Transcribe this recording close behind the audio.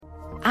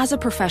As a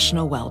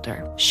professional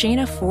welder,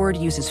 Shayna Ford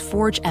uses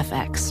Forge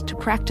FX to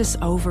practice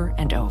over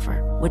and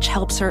over, which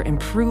helps her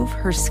improve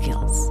her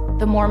skills.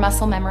 The more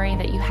muscle memory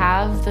that you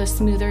have, the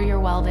smoother your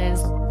weld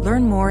is.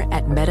 Learn more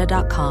at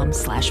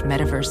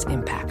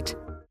meta.com/metaverseimpact.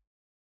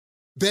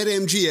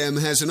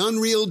 BetMGM has an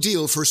unreal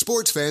deal for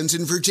sports fans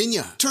in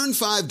Virginia. Turn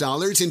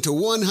 $5 into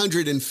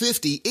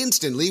 $150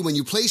 instantly when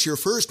you place your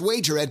first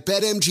wager at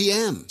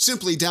BetMGM.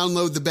 Simply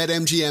download the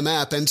BetMGM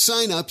app and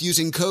sign up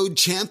using code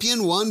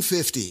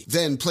CHAMPION150.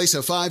 Then place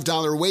a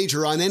 $5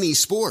 wager on any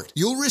sport.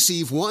 You'll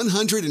receive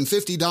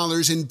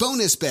 $150 in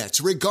bonus bets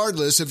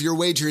regardless of your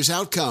wager's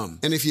outcome.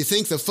 And if you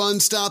think the fun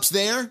stops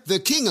there, the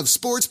King of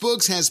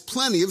Sportsbooks has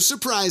plenty of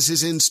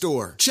surprises in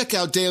store. Check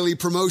out daily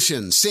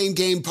promotions,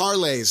 same-game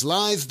parlays,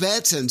 live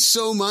bets, and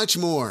so much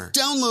more.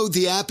 Download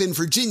the app in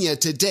Virginia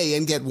today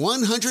and get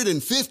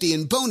 $150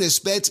 in bonus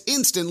bets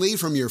instantly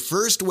from your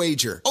first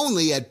wager.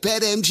 Only at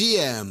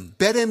BetMGM.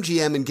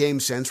 BetMGM and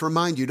GameSense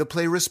remind you to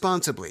play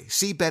responsibly.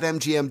 See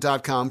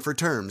BetMGM.com for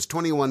terms.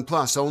 21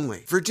 plus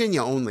only.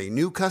 Virginia only.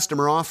 New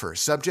customer offer.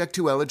 Subject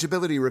to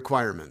eligibility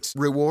requirements.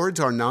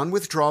 Rewards are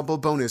non-withdrawable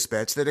bonus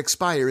bets that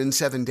expire in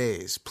 7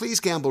 days. Please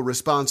gamble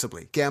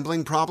responsibly.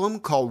 Gambling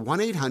problem? Call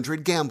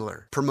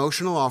 1-800-GAMBLER.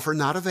 Promotional offer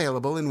not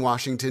available in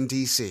Washington,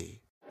 D.C.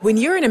 When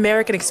you're an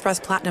American Express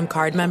Platinum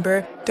card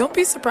member, don't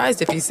be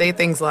surprised if you say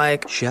things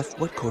like, "Chef,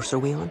 what course are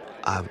we on?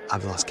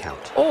 I've lost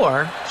count."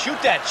 Or,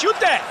 "Shoot that, shoot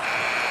that!"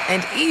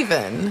 And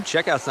even,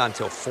 "Checkout's not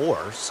until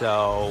 4,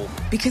 so..."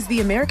 Because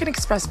the American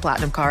Express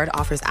Platinum Card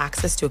offers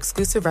access to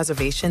exclusive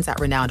reservations at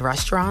renowned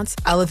restaurants,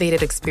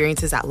 elevated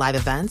experiences at live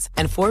events,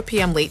 and 4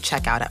 p.m. late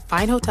checkout at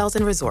fine hotels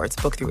and resorts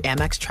booked through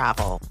Amex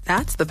Travel.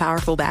 That's the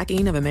powerful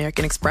backing of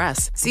American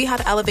Express. See how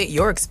to elevate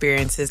your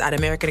experiences at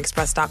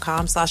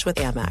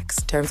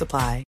americanexpress.com/withAmex. Terms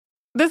apply.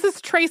 This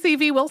is Tracy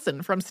V.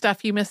 Wilson from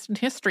Stuff You Missed in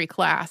History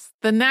class.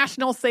 The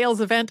national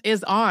sales event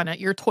is on at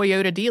your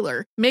Toyota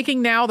dealer,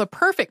 making now the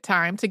perfect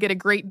time to get a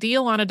great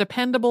deal on a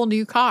dependable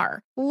new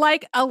car.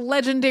 Like a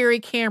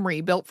legendary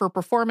Camry built for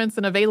performance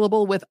and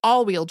available with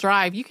all-wheel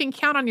drive, you can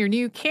count on your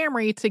new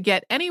Camry to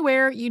get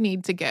anywhere you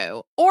need to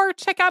go. Or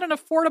check out an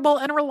affordable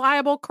and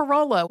reliable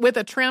Corolla with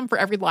a trim for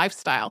every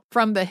lifestyle.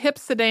 From the hip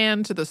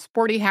sedan to the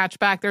sporty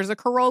hatchback, there's a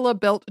Corolla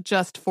built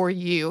just for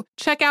you.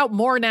 Check out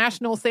more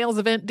national sales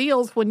event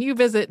deals when you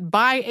visit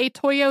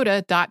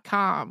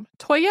buyatoyota.com.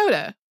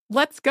 Toyota,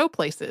 let's go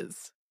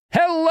places.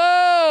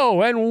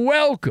 Hello and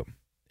welcome.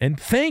 And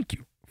thank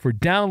you for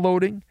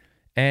downloading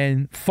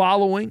and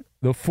following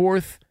the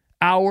fourth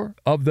hour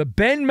of the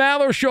Ben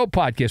Maller Show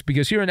podcast,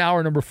 because here in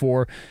hour number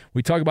 4,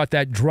 we talk about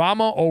that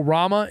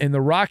drama-o-rama in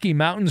the Rocky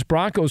Mountains.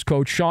 Broncos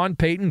coach Sean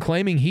Payton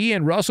claiming he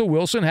and Russell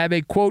Wilson have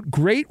a, quote,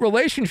 great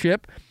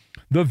relationship.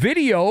 The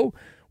video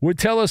would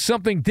tell us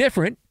something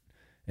different,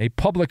 a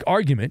public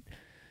argument.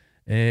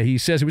 He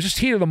says it was just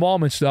heat of the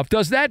moment stuff.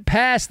 Does that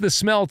pass the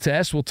smell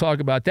test? We'll talk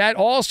about that.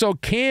 Also,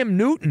 Cam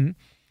Newton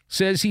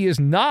says he is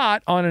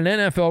not on an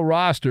NFL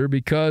roster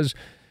because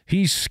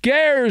he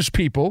scares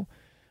people.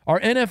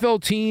 Are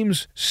NFL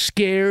teams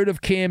scared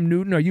of Cam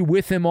Newton? Are you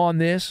with him on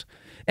this?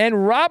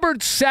 And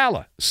Robert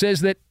Saleh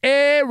says that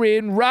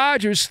Aaron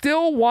Rodgers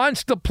still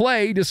wants to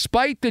play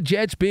despite the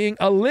Jets being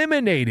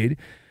eliminated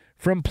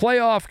from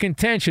playoff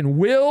contention.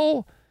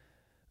 Will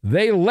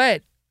they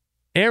let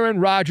Aaron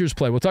Rodgers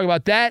play? We'll talk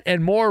about that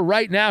and more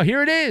right now.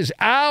 Here it is,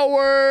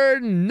 hour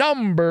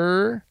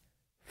number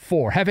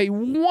 4. Have a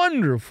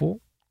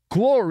wonderful,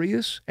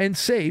 glorious, and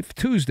safe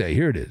Tuesday.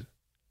 Here it is.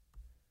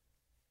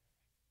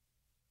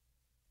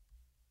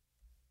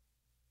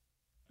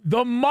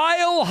 The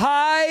Mile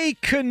High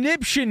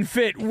Conniption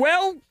Fit.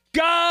 Welcome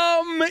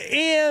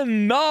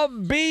in the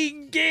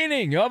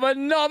beginning of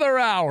another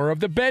hour of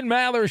the Ben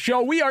Maller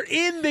Show. We are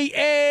in the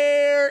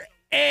air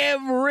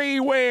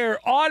everywhere,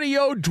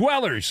 audio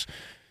dwellers,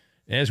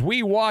 as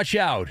we watch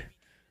out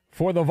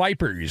for the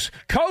Vipers,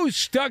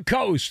 coast to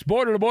coast,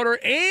 border to border,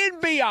 and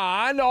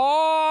beyond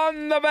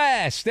on the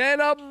vast and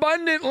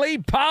abundantly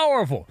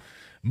powerful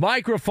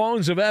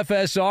microphones of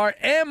FSR,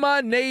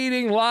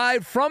 emanating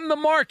live from the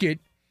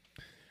market,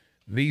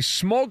 the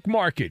smoke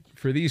market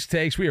for these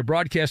takes. We are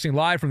broadcasting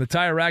live from the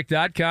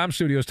TireRack.com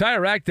studios.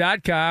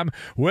 TireRack.com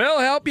will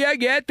help you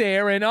get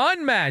there. An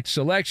unmatched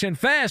selection,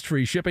 fast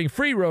free shipping,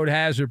 free road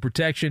hazard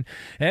protection,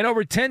 and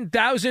over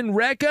 10,000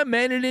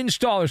 recommended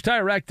installers.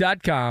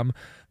 TireRack.com,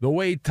 the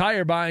way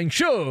tire buying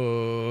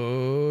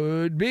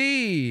should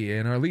be.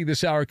 And our lead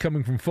this hour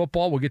coming from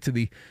football. We'll get to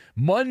the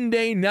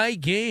Monday night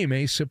game,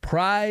 a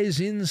surprise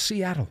in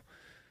Seattle.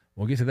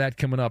 We'll get to that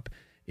coming up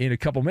in a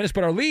couple minutes.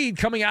 But our lead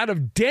coming out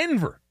of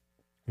Denver.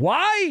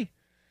 Why?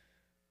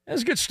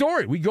 That's a good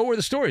story. We go where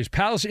the story is.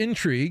 Palace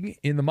intrigue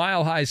in the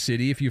Mile High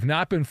City. If you've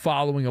not been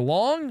following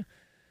along,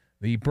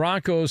 the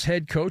Broncos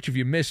head coach, if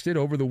you missed it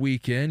over the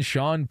weekend,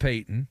 Sean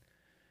Payton,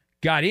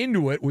 got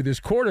into it with his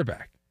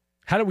quarterback.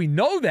 How do we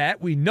know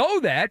that? We know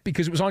that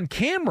because it was on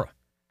camera.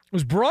 It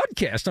was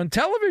broadcast on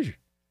television.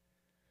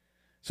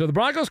 So the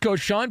Broncos coach,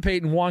 Sean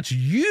Payton, wants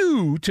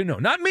you to know,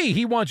 not me,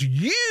 he wants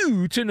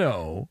you to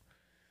know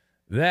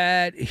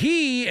that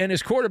he and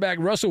his quarterback,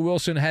 Russell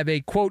Wilson, have a,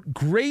 quote,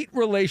 great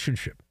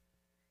relationship.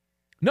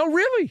 No,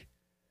 really.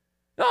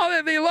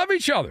 No, they love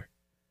each other.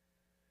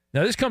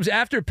 Now, this comes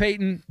after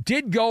Peyton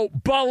did go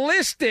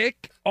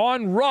ballistic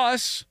on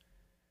Russ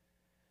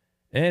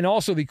and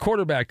also the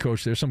quarterback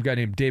coach there, some guy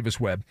named Davis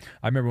Webb.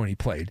 I remember when he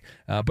played.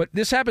 But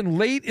this happened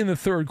late in the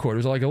third quarter. It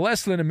was like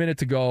less than a minute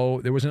to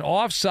go. There was an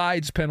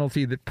offsides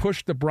penalty that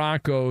pushed the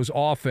Broncos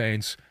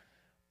offense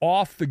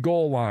off the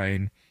goal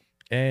line,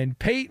 and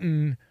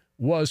Peyton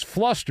was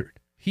flustered.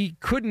 He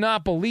could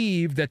not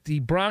believe that the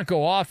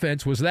Bronco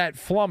offense was that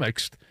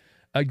flummoxed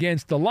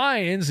against the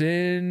Lions,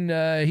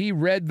 and he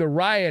read the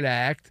riot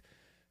act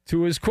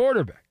to his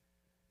quarterback.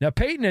 Now,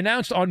 Peyton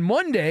announced on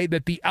Monday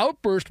that the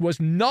outburst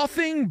was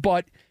nothing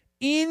but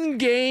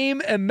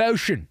in-game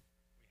emotion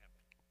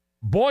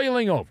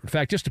boiling over. In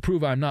fact, just to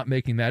prove I'm not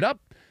making that up,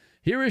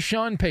 here is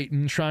Sean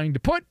Payton trying to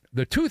put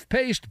the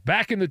toothpaste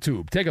back in the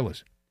tube. Take a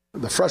listen.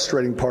 The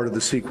frustrating part of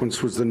the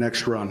sequence was the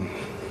next run.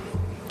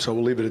 So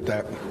we'll leave it at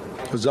that.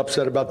 I was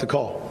upset about the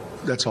call.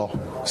 That's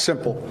all.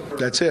 Simple.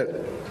 That's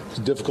it. It's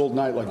a difficult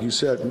night, like you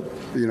said.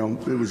 You know,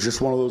 it was just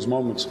one of those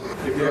moments.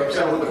 If you're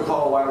upset with the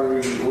call, what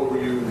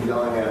were you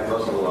yelling at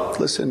Russell about?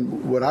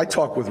 Listen, what I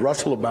talk with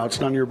Russell about,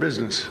 it's none of your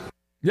business.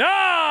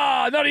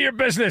 Yeah, none of your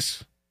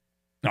business.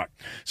 All right.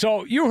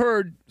 So you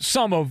heard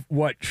some of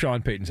what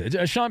Sean Payton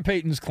said. Sean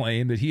Payton's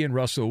claim that he and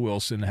Russell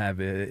Wilson have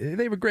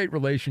a great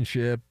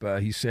relationship.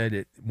 He said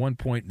at one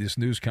point in this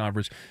news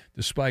conference,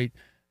 despite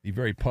the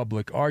very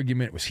public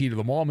argument, it was heat of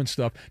the moment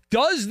stuff.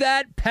 Does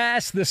that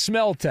pass the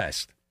smell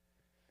test?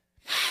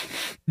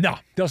 No,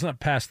 does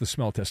not pass the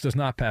smell test. Does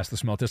not pass the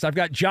smell test. I've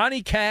got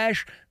Johnny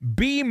Cash,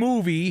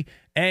 B-Movie,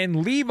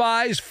 and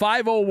Levi's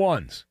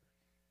 501s.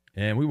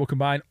 And we will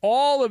combine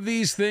all of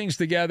these things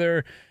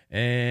together,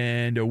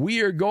 and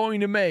we are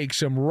going to make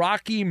some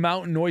Rocky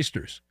Mountain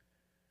oysters,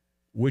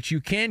 which you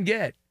can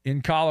get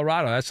in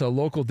Colorado. That's a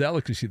local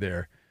delicacy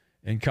there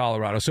in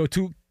Colorado. So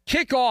to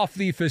kick off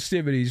the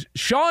festivities,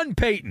 Sean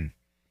Payton,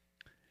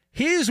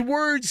 his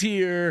words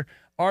here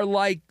are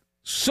like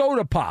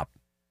soda pop.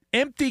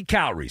 Empty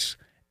calories.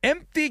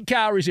 Empty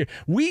calories here.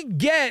 We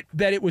get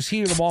that it was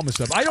heat of the moment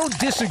stuff. I don't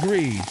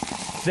disagree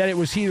that it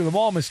was heat of the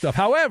moment stuff.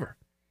 However,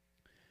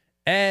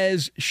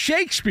 as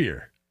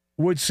Shakespeare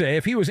would say,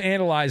 if he was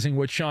analyzing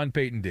what Sean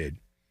Payton did,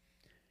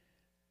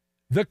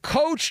 the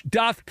coach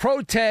doth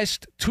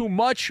protest too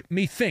much,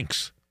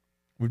 methinks,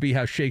 would be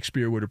how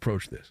Shakespeare would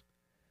approach this.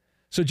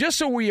 So just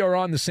so we are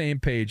on the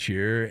same page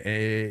here,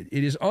 it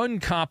is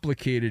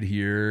uncomplicated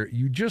here.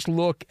 You just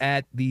look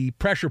at the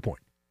pressure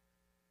point.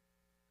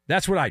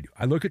 That's what I do.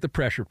 I look at the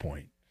pressure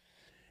point.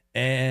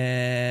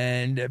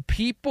 And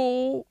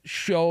people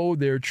show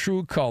their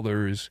true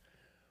colors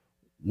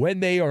when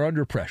they are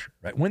under pressure,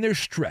 right? When there's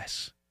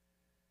stress.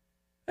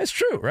 That's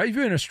true, right? If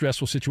you're in a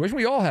stressful situation,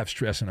 we all have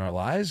stress in our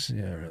lives.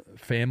 You know,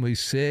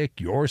 family's sick,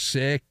 you're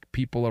sick,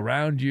 people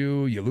around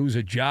you, you lose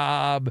a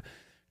job,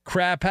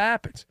 crap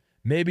happens.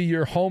 Maybe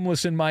you're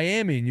homeless in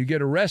Miami and you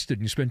get arrested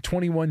and you spend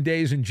 21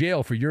 days in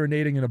jail for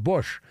urinating in a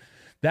bush.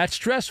 That's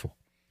stressful.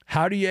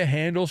 How do you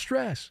handle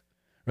stress?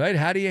 Right?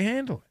 How do you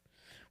handle it?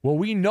 Well,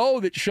 we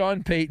know that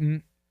Sean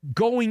Payton,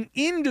 going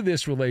into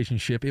this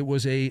relationship, it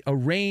was an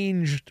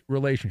arranged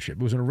relationship.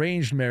 It was an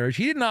arranged marriage.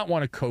 He did not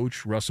want to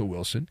coach Russell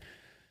Wilson.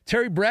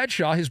 Terry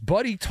Bradshaw, his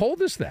buddy,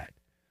 told us that.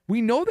 We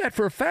know that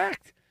for a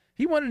fact.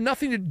 He wanted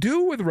nothing to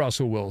do with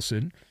Russell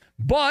Wilson,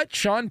 but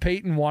Sean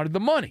Payton wanted the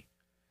money.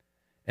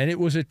 And it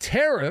was a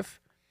tariff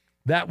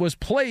that was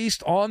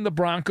placed on the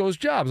Broncos'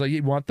 jobs. Like,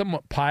 you want the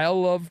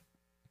pile of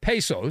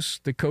pesos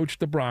to coach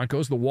the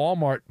Broncos, the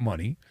Walmart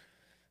money,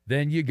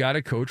 then you got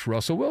to coach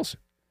Russell Wilson.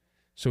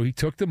 So he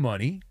took the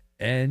money,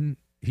 and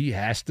he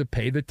has to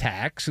pay the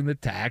tax, and the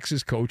tax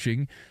is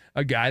coaching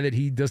a guy that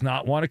he does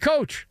not want to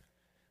coach.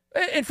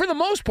 And for the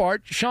most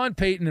part, Sean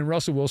Payton and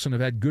Russell Wilson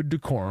have had good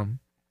decorum,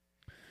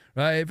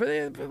 right?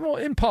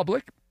 In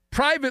public.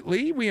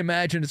 Privately, we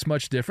imagine it's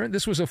much different.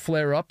 This was a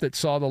flare-up that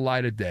saw the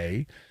light of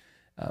day.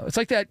 It's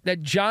like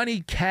that Johnny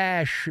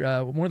Cash,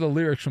 one of the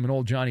lyrics from an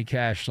old Johnny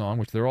Cash song,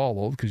 which they're all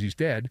old because he's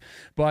dead.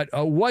 But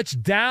what's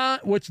down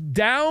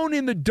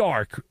in the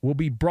dark will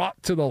be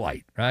brought to the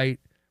light, right?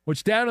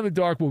 What's down in the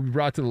dark will be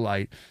brought to the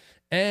light.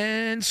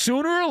 And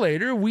sooner or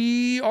later,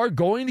 we are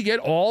going to get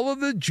all of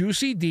the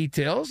juicy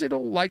details.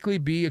 It'll likely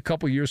be a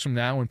couple years from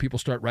now when people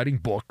start writing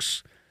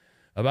books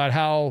about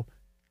how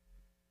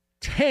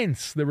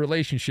tense the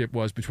relationship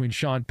was between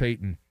Sean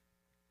Payton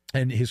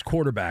and his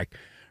quarterback,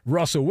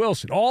 Russell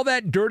Wilson. All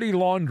that dirty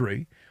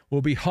laundry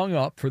will be hung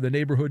up for the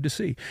neighborhood to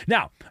see.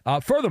 Now,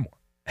 furthermore,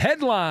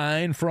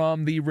 headline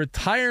from the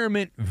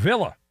retirement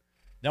villa.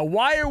 Now,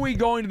 why are we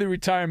going to the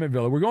retirement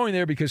villa? We're going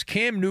there because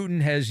Cam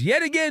Newton has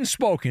yet again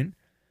spoken.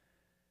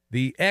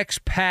 The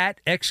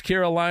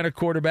ex-Carolina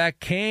quarterback,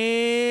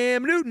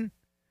 Cam Newton,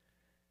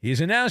 he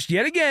has announced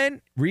yet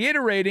again,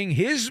 reiterating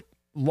his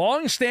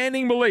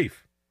long-standing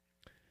belief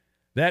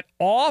that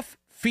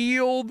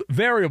off-field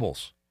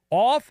variables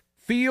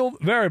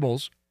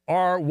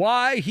are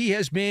why he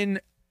has been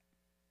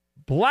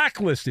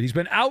blacklisted. He's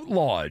been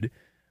outlawed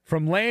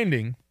from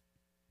landing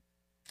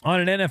on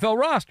an NFL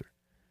roster.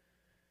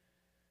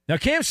 Now,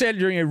 Cam said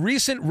during a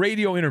recent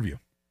radio interview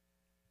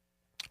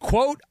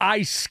Quote,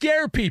 I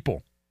scare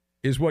people,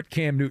 is what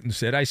Cam Newton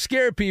said. I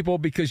scare people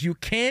because you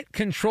can't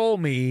control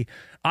me.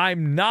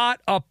 I'm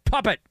not a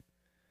puppet.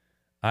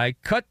 I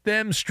cut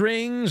them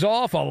strings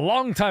off a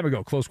long time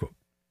ago, close quote,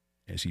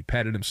 as he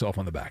patted himself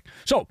on the back.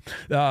 So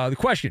the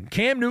question,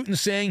 Cam Newton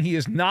saying he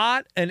is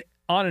not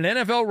on an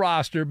NFL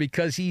roster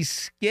because he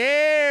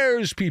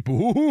scares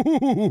people.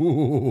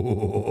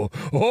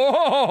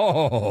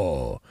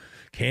 Oh,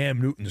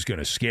 Cam Newton's going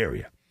to scare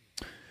you.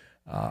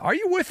 Are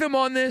you with him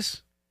on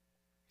this?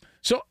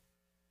 So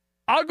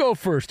I'll go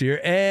first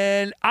here,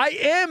 and I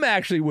am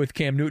actually with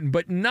Cam Newton,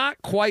 but not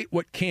quite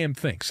what Cam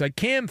thinks. Like,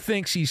 Cam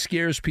thinks he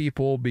scares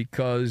people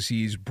because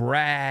he's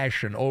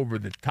brash and over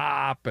the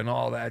top and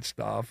all that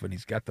stuff, and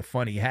he's got the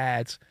funny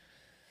hats.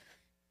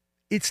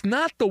 It's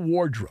not the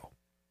wardrobe.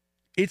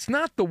 It's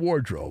not the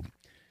wardrobe.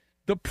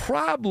 The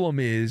problem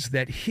is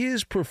that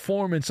his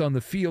performance on the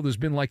field has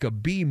been like a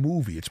B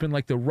movie. It's been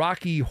like the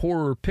Rocky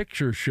Horror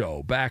Picture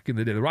Show back in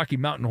the day, the Rocky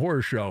Mountain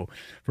Horror Show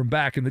from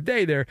back in the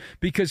day there,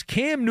 because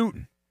Cam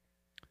Newton,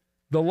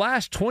 the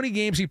last 20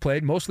 games he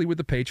played, mostly with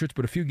the Patriots,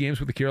 but a few games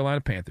with the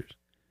Carolina Panthers,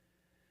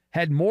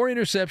 had more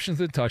interceptions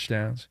than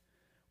touchdowns,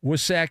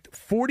 was sacked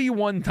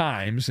 41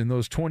 times in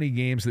those 20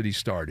 games that he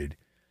started,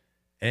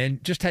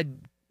 and just had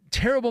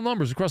terrible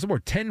numbers across the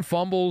board. 10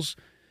 fumbles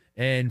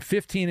and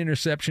 15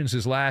 interceptions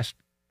his last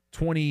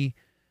 20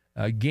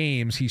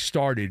 games he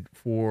started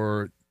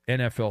for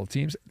NFL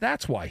teams.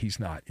 That's why he's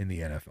not in the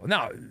NFL.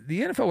 Now,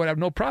 the NFL would have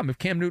no problem if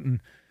Cam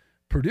Newton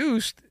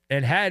produced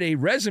and had a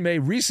resume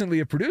recently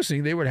of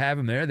producing. They would have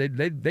him there.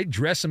 They'd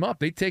dress him up.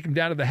 They'd take him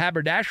down to the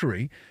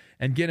haberdashery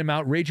and get him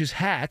outrageous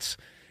hats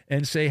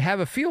and say, have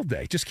a field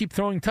day. Just keep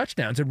throwing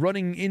touchdowns and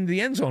running in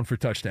the end zone for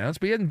touchdowns.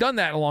 But he hasn't done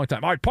that in a long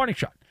time. All right, parting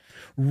shot.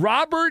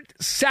 Robert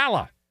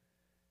Saleh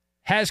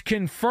has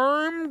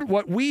confirmed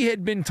what we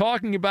had been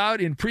talking about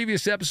in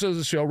previous episodes of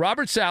the show.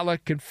 Robert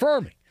Saleh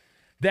confirming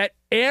that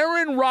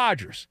Aaron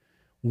Rodgers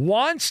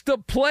wants to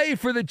play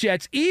for the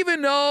Jets,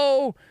 even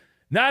though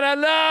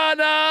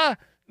na-na-na-na,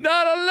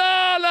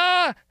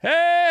 na-na-na-na,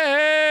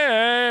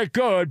 hey,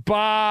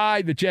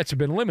 goodbye. The Jets have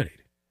been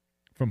eliminated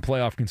from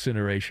playoff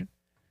consideration.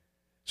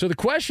 So the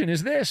question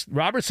is this.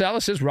 Robert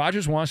Saleh says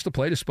Rodgers wants to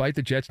play despite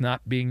the Jets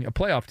not being a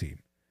playoff team.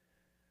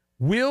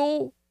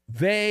 Will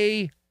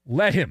they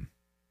let him?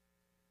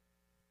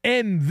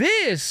 And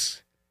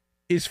this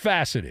is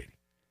fascinating.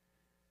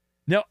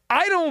 Now,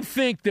 I don't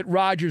think that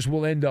Rodgers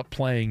will end up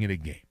playing in a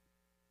game,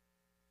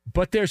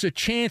 but there's a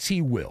chance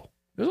he will.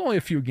 There's only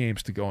a few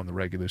games to go in the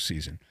regular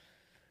season.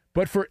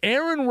 But for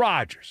Aaron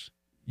Rodgers,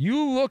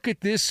 you look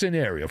at this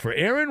scenario. For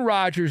Aaron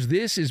Rodgers,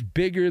 this is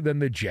bigger than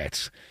the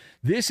Jets.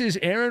 This is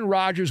Aaron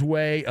Rodgers'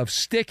 way of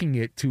sticking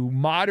it to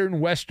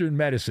modern Western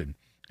medicine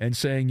and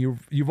saying,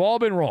 you've all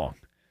been wrong.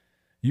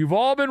 You've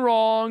all been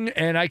wrong,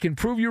 and I can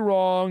prove you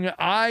wrong.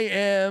 I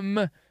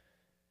am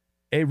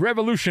a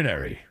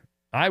revolutionary.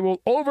 I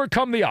will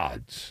overcome the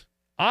odds.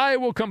 I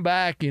will come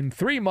back in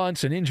 3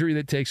 months, an injury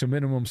that takes a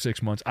minimum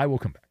 6 months. I will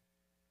come back.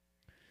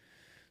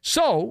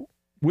 So,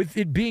 with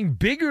it being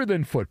bigger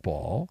than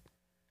football,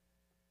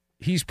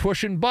 he's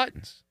pushing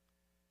buttons.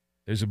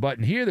 There's a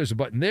button here, there's a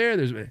button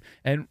there,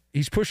 and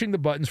he's pushing the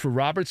buttons for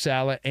Robert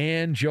Saleh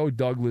and Joe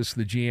Douglas,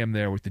 the GM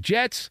there with the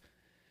Jets.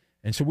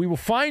 And so we will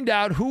find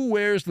out who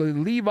wears the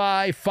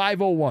Levi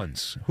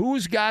 501s,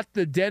 who's got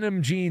the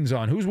denim jeans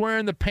on, who's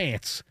wearing the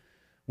pants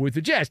with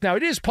the Jets. Now,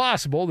 it is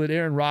possible that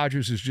Aaron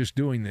Rodgers is just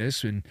doing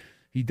this and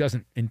he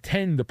doesn't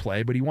intend to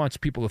play, but he wants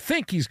people to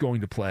think he's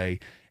going to play,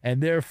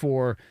 and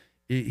therefore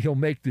he'll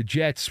make the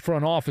Jets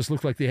front office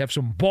look like they have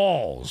some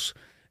balls.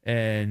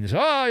 And,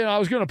 I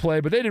was going to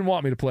play, but they didn't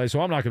want me to play, so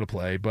I'm not going to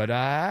play. But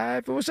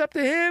if it was up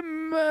to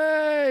him,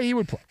 he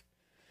would play.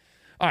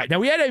 All right, now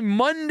we had a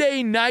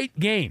Monday night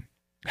game.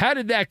 How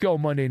did that go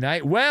Monday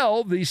night?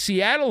 Well, the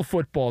Seattle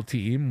football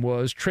team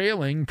was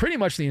trailing pretty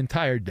much the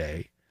entire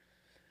day.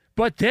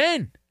 But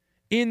then,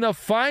 in the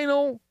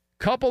final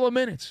couple of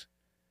minutes,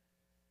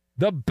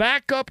 the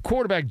backup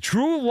quarterback,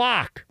 Drew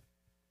Lock,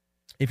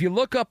 if you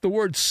look up the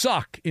word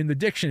suck in the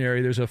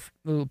dictionary, there's a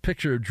little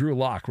picture of Drew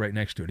Lock right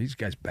next to it. This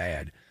guy's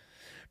bad.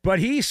 But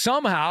he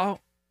somehow,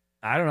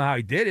 I don't know how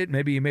he did it,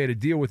 maybe he made a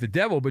deal with the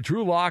devil, but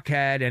Drew Lock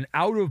had an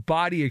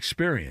out-of-body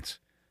experience,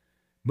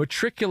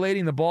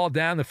 matriculating the ball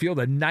down the field,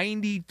 a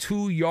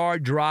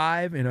 92-yard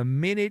drive in a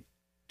minute,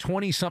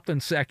 20-something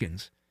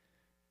seconds,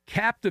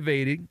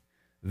 captivating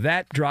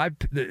that drive,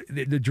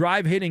 the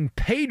drive hitting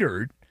pay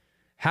dirt.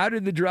 How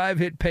did the drive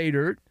hit pay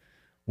dirt?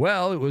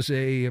 Well, it was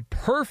a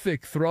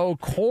perfect throw,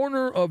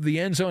 corner of the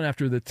end zone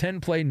after the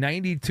 10-play,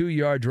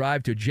 92-yard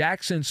drive to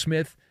Jackson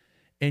Smith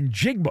and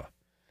Jigba,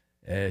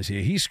 as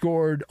he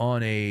scored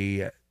on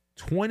a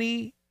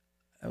 29-yard,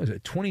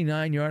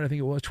 I think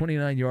it was,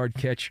 29-yard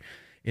catch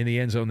in the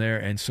end zone there,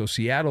 and so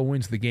Seattle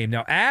wins the game.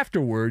 Now,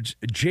 afterwards,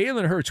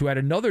 Jalen Hurts, who had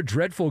another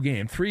dreadful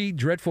game, 3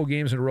 dreadful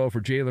games in a row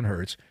for Jalen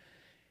Hurts,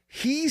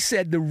 he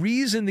said the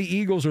reason the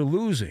Eagles are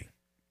losing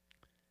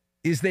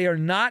is they are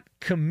not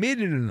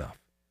committed enough.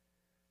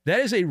 That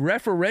is a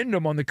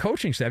referendum on the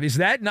coaching staff. Is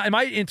that not, am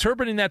I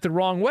interpreting that the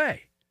wrong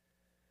way?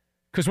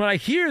 Because when I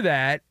hear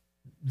that,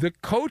 the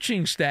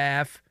coaching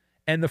staff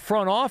and the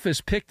front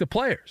office picked the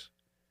players.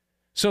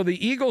 So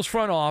the Eagles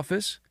front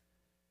office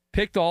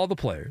picked all the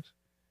players.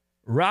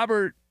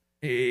 Robert,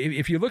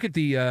 if you look at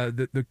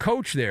the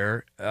coach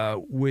there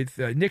with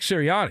Nick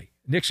Sirianni,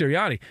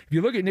 if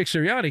you look at Nick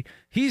Sirianni,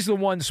 he's the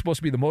one that's supposed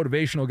to be the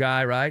motivational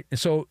guy, right? And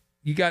so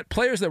you got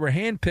players that were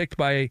handpicked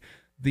by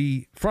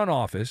the front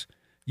office.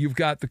 You've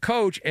got the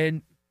coach,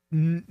 and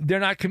they're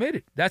not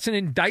committed. That's an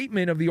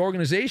indictment of the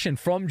organization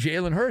from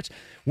Jalen Hurts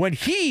when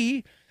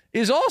he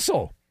is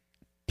also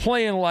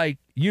playing like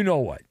you know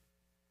what.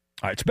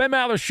 All right, it's Ben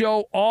Maller's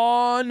show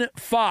on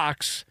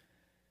Fox,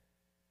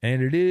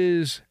 and it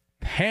is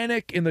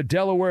panic in the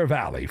Delaware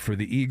Valley for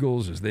the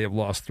Eagles as they have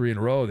lost 3 in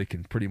a row. They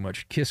can pretty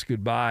much kiss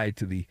goodbye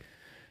to the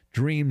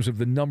dreams of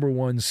the number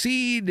 1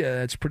 seed.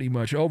 That's pretty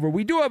much over.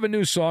 We do have a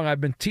new song.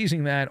 I've been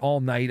teasing that all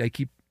night.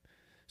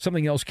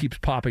 Something else keeps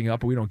popping up,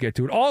 but we don't get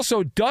to it.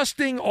 Also,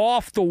 dusting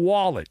off the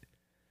wallet.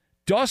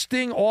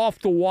 Dusting off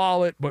the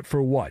wallet, but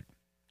for what?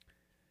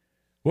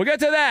 We'll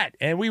get to that,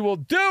 and we will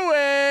do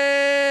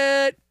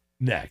it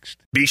next.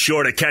 Be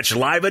sure to catch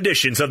live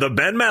editions of the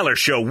Ben Maller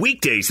Show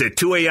weekdays at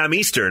 2 a.m.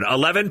 Eastern,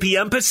 11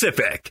 p.m.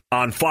 Pacific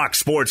on Fox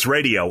Sports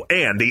Radio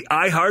and the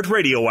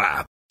iHeartRadio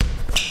app.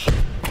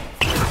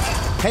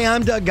 Hey,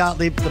 I'm Doug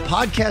Gottlieb. The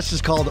podcast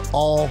is called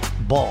All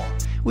Ball.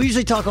 We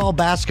usually talk all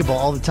basketball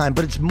all the time,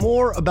 but it's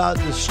more about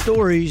the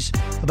stories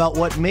about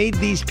what made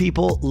these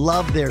people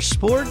love their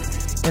sport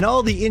and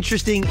all the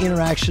interesting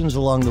interactions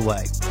along the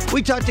way.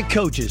 We talk to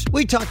coaches.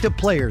 We talk to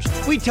players.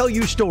 We tell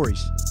you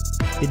stories.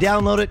 You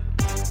download it.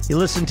 You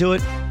listen to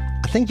it.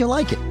 I think you'll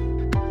like it.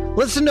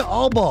 Listen to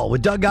All Ball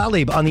with Doug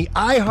Gottlieb on the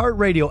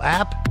iHeartRadio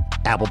app,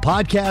 Apple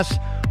Podcasts,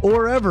 or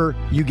wherever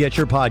you get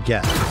your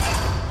podcasts.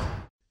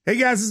 Hey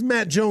guys, this is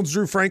Matt Jones,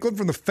 Drew Franklin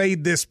from the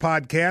Fade This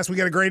podcast. We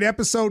got a great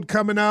episode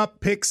coming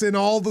up, picks in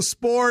all the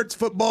sports,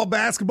 football,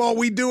 basketball,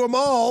 we do them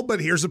all, but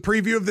here's a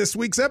preview of this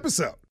week's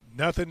episode.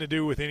 Nothing to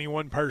do with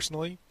anyone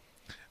personally,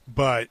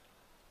 but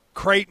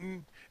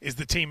Creighton is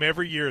the team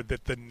every year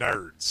that the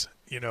nerds,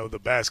 the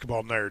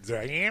basketball nerds,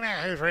 they're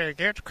like, who's really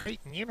good?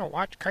 Creighton,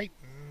 watch Creighton.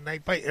 They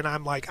play. And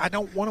I'm like, I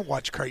don't want to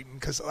watch Creighton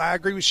because I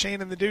agree with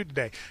Shannon the dude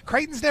today.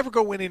 Creighton's never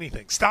going to win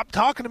anything. Stop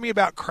talking to me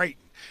about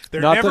Creighton.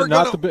 They're not never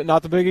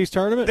not the Big East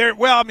tournament. They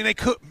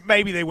could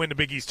maybe they win the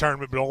Big East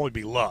tournament, but it'll only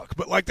be luck.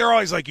 But they're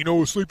always like,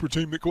 a sleeper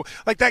team that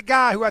like that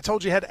guy who I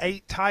told you had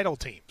 8 title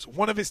teams.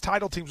 One of his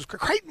title teams was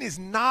Creighton is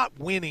not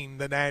winning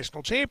the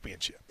national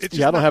championship. I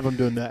don't have them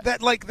doing that.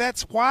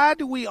 That's why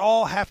do we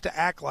all have to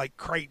act like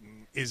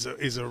Creighton is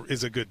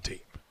a good team?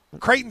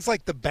 Creighton's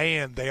like the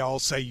band they all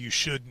say you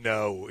should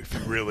know if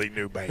you really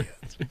knew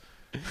bands.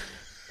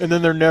 And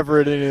then they're never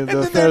at any of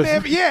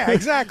the yeah,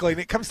 exactly.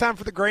 And it comes time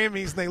for the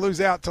Grammys, and they lose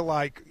out to,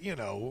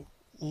 Lil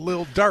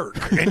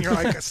Durk. And you're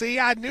like, see,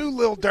 I knew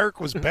Lil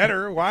Durk was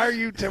better. Why are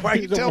you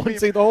telling me?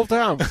 The whole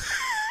time.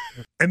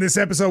 And this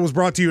episode was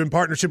brought to you in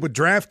partnership with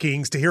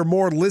DraftKings. To hear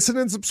more, listen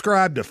and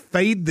subscribe to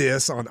Fade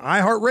This on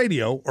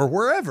iHeartRadio or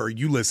wherever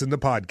you listen to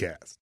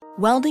podcasts.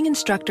 Welding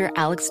instructor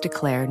Alex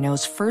DeClaire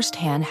knows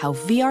firsthand how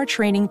VR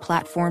training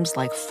platforms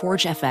like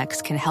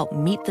ForgeFX can help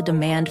meet the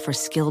demand for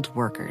skilled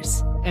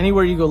workers.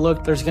 Anywhere you go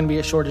look, there's going to be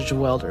a shortage of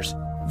welders.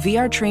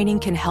 VR training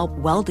can help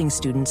welding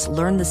students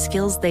learn the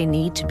skills they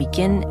need to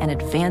begin and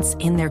advance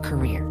in their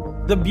career.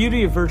 The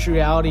beauty of virtual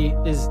reality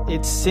is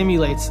it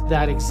simulates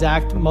that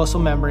exact muscle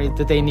memory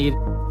that they need.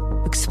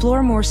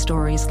 Explore more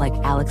stories like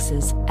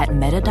Alex's at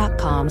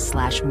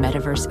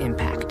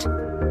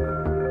meta.com/metaverseimpact.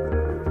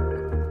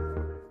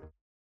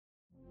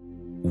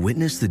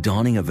 Witness the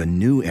dawning of a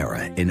new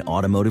era in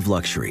automotive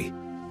luxury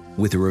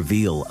with a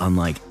reveal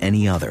unlike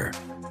any other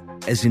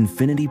as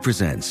Infiniti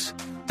presents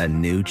a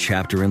new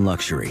chapter in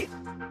luxury,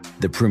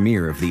 the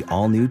premiere of the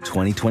all-new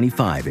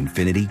 2025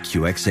 Infiniti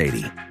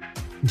QX80.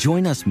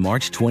 Join us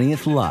March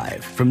 20th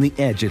live from the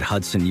Edge at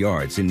Hudson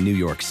Yards in New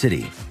York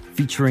City,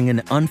 featuring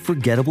an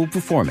unforgettable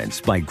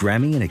performance by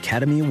Grammy and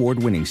Academy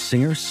Award-winning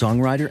singer,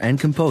 songwriter, and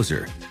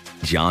composer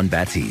Jon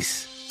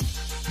Batiste.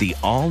 The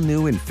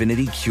all-new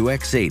Infiniti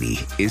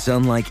QX80 is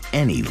unlike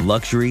any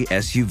luxury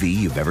SUV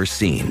you've ever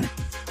seen.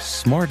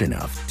 Smart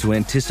enough to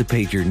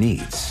anticipate your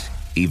needs,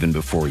 even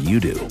before you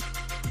do.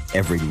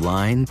 Every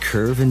line,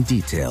 curve, and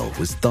detail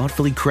was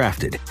thoughtfully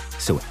crafted,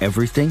 so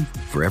everything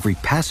for every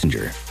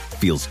passenger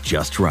feels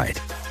just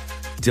right.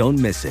 Don't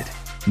miss it.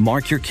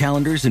 Mark your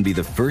calendars and be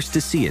the first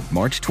to see it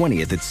March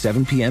 20th at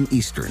 7 p.m.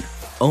 Eastern,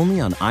 only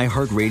on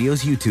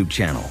iHeartRadio's YouTube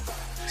channel.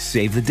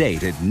 Save the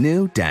date at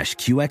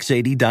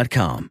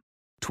new-QX80.com.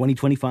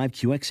 2025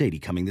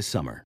 QX80 coming this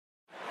summer.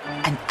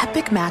 An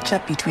epic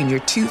matchup between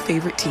your two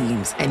favorite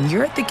teams, and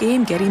you're at the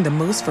game getting the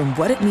most from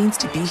what it means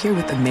to be here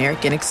with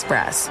American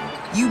Express.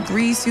 You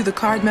breeze through the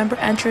card member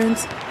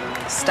entrance,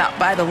 stop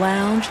by the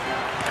lounge.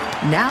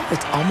 Now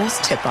it's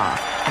almost tip-off,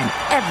 and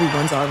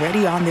everyone's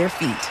already on their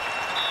feet.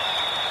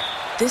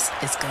 This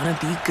is gonna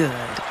be good.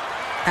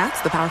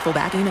 That's the powerful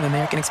backing of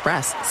American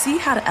Express. See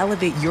how to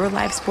elevate your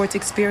live sports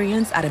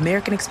experience at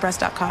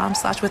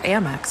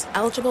americanexpress.com/withAmex.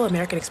 Eligible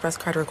American Express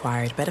card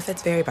required.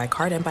 Benefits vary by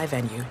card and by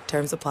venue.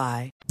 Terms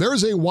apply.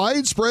 There's a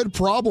widespread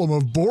problem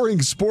of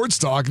boring sports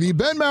talk. The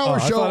Ben Maller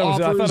Show offers...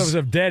 I thought it was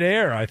of dead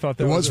air. I thought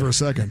that was for a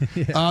second.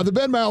 Yeah. The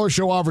Ben Maller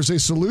Show offers a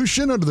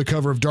solution under the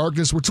cover of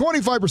darkness. We're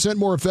 25%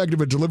 more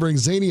effective at delivering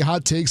zany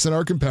hot takes than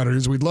our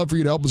competitors. We'd love for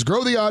you to help us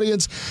grow the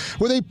audience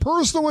with a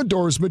personal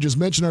endorsement. Just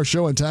mention our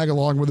show and tag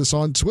along with us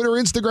on Twitter,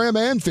 Instagram,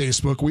 and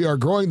Facebook. We are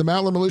growing the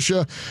Maller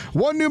Militia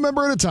one new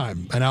member at a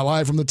time. And now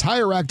live from the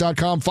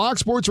TireRack.com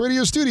Fox Sports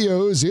Radio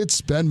studios,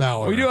 it's Ben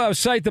Maller. We do have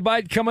Cite the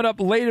Bite coming up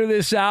later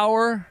this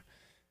hour.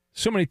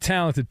 So many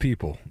talented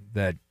people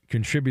that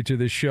contribute to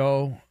this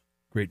show.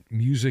 Great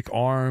music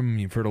arm.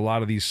 You've heard a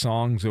lot of these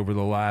songs over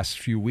the last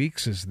few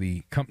weeks as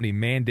the company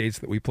mandates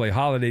that we play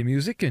holiday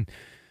music. And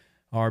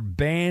our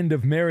band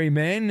of merry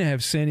men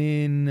have sent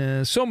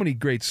in so many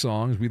great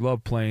songs. We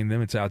love playing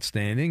them. It's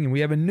outstanding. And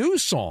we have a new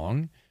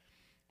song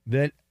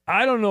that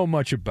I don't know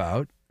much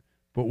about,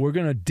 but we're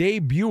going to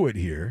debut it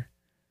here.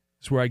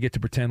 It's where I get to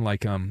pretend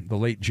like I'm the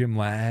late Jim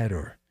Ladd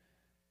or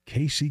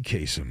Casey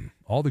Kasem.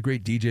 All the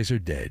great DJs are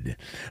dead.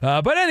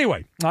 But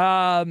anyway,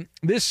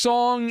 this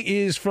song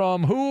is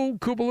from who?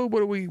 Koopaloo?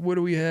 What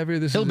do we have here?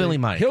 This Hillbilly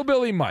Mike.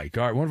 Hillbilly Mike.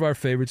 All right, one of our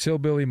favorites,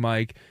 Hillbilly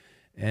Mike.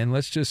 And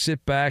let's just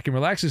sit back and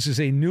relax. This is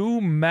a new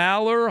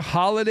Maller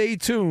holiday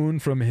tune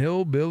from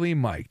Hillbilly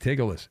Mike. Take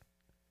a listen.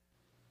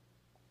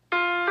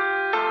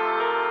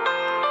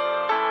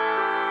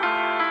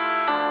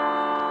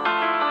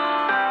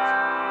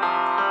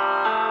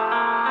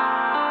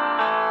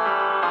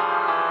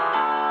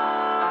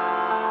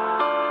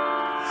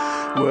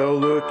 Well,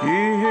 looky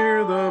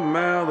here, the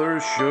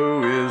Maller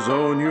Show is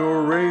on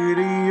your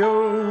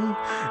radio.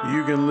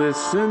 You can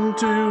listen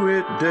to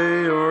it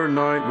day or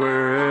night,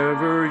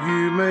 wherever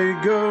you may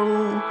go.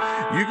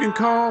 You can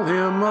call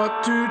him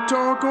up to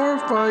talk or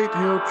fight,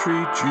 he'll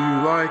treat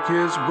you like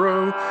his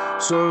bro.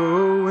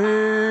 So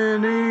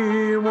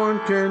anyone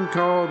can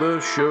call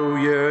the show,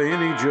 yeah,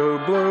 any Joe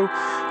Blow.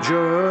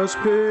 Just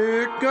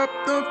pick up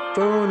the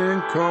phone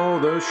and call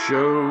the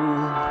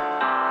show.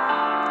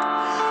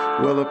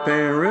 Well,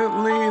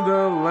 apparently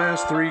the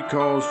last 3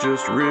 calls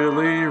just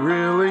really,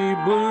 really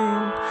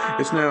blew.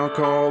 It's now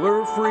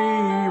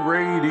caller-free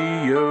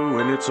radio,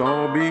 and it's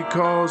all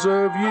because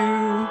of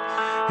you.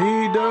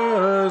 He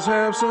does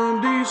have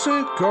some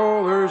decent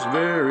callers,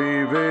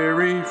 very,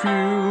 very few.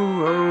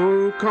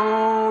 Oh,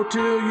 call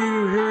till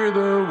you hear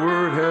the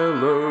word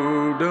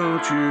hello,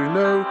 don't you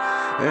know?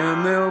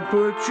 And they'll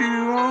put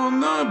you on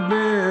the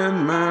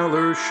Ben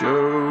Maller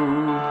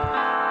Show.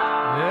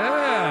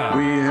 Yeah.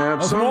 We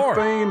have some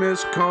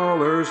famous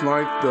callers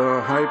like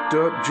the hyped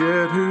up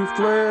Jed who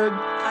fled.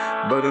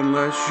 But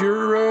unless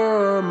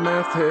you're a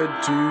meth head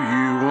too,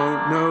 you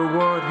won't know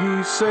what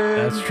he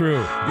said. That's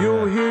true.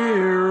 You'll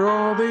hear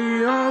all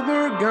the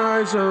other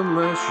guys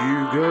unless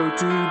you go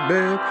to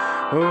bed.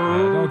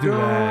 Oh,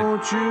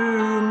 don't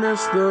you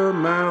miss the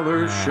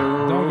Maller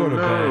Show. Don't go to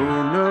bed.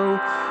 No.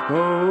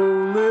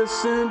 Oh,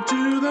 listen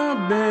to the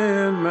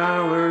Ben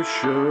Maller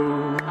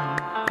Show.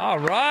 All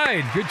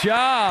right. Good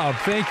job.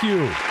 Thank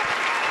you.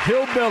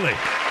 Hillbilly.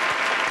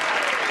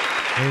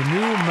 A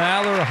new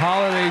Maller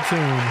holiday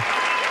tune.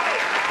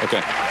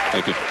 Okay,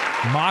 thank you.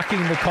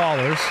 Mocking the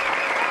callers.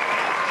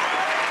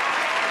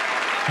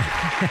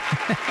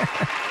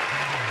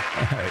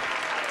 All right.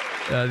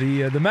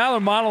 The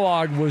Maller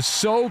monologue was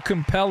so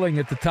compelling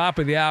at the top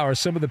of the hour.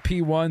 Some of the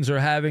P1s are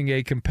having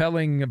a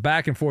compelling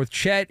back and forth.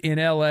 Chet in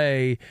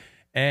L.A.,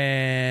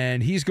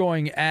 and he's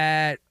going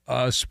at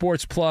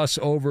Sports Plus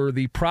over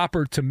the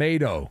proper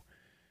tomato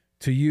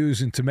to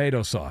use in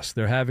tomato sauce.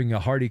 They're having a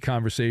hearty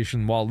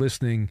conversation while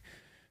listening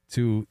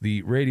to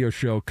the radio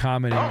show,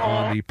 commenting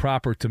on the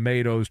proper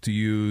tomatoes to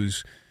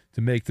use to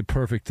make the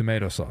perfect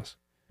tomato sauce.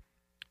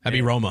 That'd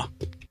be Roma.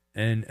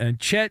 And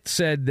Chet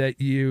said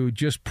that you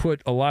just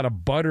put a lot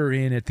of butter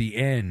in at the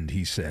end,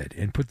 he said,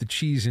 and put the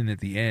cheese in at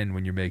the end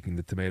when you're making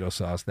the tomato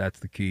sauce. That's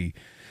the key.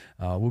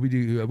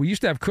 We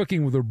used to have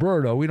Cooking with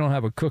Roberto. We don't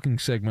have a cooking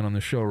segment on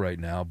the show right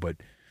now, but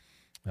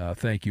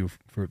thank you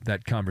for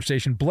that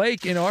conversation.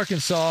 Blake in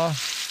Arkansas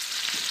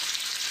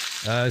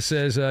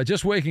says,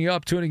 just waking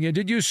up, tuning in.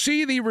 Did you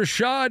see the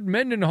Rashad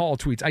Mendenhall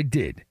tweets? I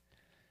did.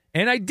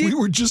 And I did. We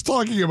were just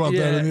talking about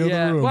that in the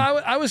other room.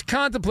 Well, I was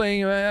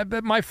contemplating.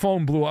 My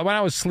phone blew up. When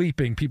I was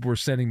sleeping, people were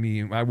sending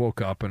me. I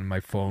woke up and my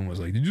phone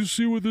was like, did you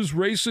see what this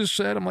racist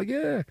said? I'm like,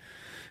 yeah,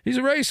 he's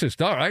a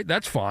racist. All right,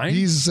 that's fine.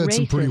 He's said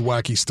some pretty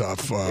wacky stuff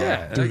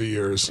through the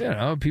years. You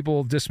know,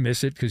 people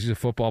dismiss it because he's a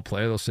football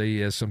player. They'll say he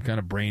has some kind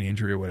of brain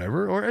injury or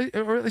whatever, or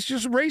it's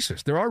just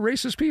racist. There are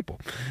racist people.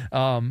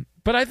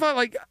 But I thought,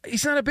 like,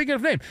 he's not a big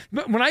enough name.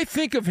 But when I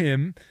think of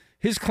him,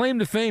 his claim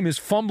to fame is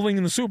fumbling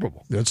in the Super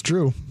Bowl. That's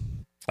true.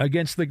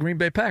 Against the Green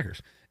Bay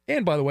Packers.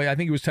 And, by the way, I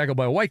think he was tackled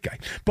by a white guy.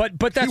 But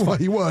that's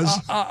he was.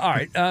 All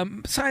right.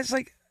 So I was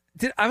like,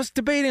 I was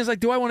debating. I was like,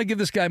 do I want to give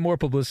this guy more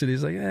publicity?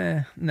 He's like,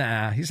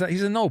 nah. He's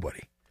a nobody.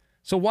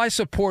 So why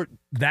support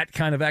that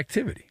kind of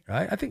activity,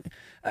 right? I think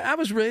I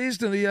was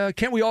raised in the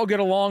can't we all get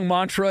along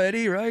mantra,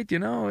 Eddie, right? You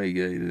know,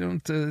 you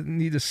don't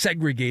need to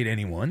segregate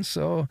anyone.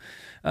 So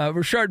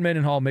Rashard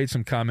Mendenhall made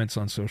some comments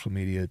on social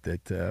media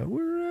that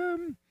were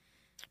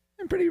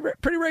Pretty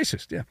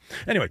racist, yeah.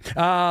 Anyway,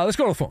 let's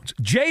go to the phones.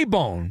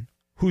 J-Bone,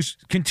 who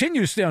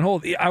continues to stay on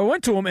hold. I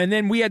went to him, and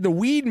then we had the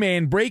Weed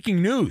Man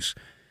breaking news.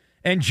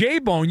 And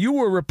J-Bone, you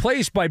were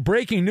replaced by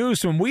breaking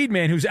news from Weed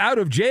Man, who's out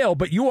of jail,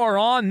 but you are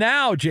on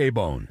now,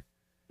 J-Bone.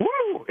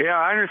 Woo! Yeah,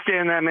 I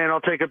understand that, man.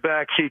 I'll take a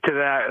backseat to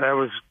that. That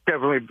was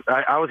definitely.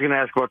 I was going to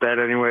ask about that,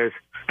 anyways.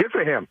 Good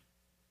for him.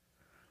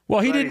 Well,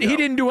 he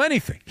didn't do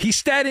anything. He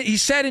sat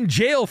in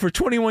jail for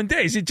 21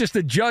 days. It's just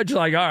the judge,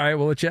 like, all right,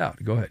 we'll let you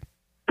out. Go ahead.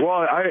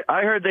 Well,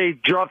 I heard they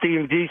dropped the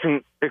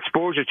indecent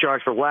exposure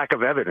charge for lack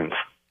of evidence.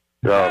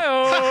 So.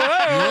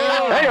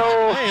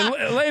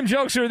 Hey, lame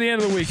jokes are the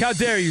end of the week. How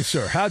dare you,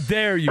 sir? How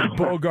dare you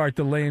bogart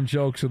the lame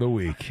jokes of the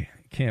week?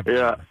 Can't be.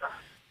 Yeah.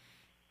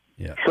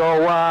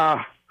 So,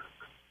 how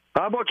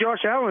about Josh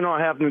Allen not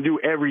having to do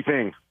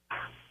everything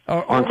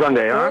on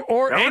Sunday, huh?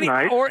 Or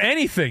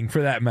anything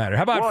for that matter.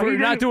 How about for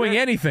not doing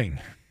anything?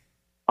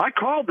 I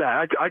called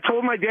that. I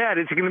told my dad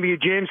it's going to be a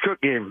James Cook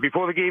game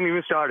before the game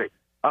even started.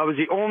 I was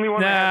the only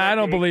one. Nah, I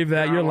don't believe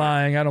that. You're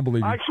lying. I don't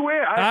believe you. I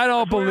swear. I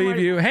don't believe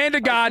you. Hand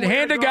to God.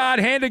 Hand to God.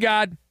 Hand to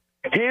God.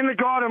 Hand to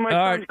God on my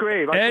son's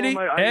grave. Eddie,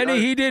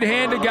 he did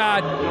hand to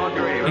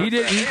God. He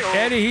did.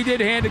 Eddie, he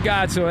did hand to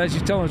God. So that's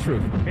just telling the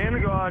truth. Hand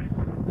to God.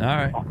 All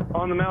right.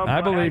 On the mountain.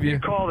 I believe you.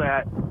 Call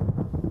that.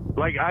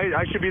 Like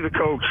I should be the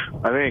coach.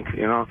 I think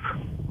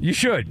You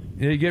should.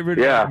 You get rid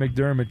of that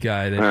McDermott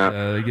guy.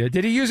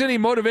 Did he use any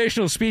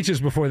motivational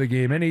speeches before the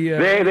game? Any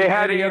they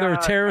had any other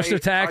terrorist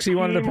attacks he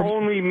wanted to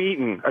promote?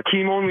 A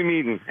team-only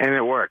meeting, and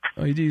it worked.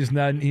 Oh, he used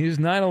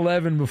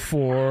 9/11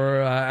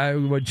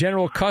 before.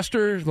 General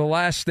Custer, The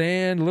Last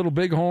Stand, Little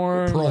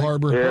Bighorn. Pearl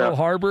Harbor. Pearl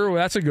Harbor. Well,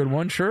 that's a good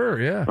one.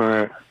 Sure, yeah. All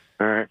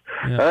right.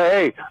 Yeah.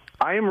 Hey,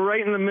 I am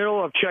right in the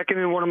middle of checking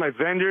in one of my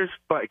vendors,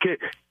 but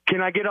can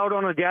I get out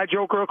on a dad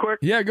joke real quick?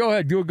 Yeah, go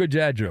ahead. Do a good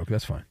dad joke.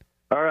 That's fine.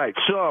 All right,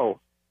 so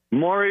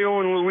Mario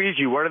and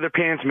Luigi, what are their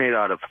pants made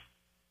out of?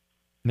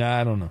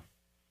 Nah, I don't know.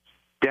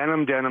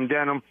 Denim.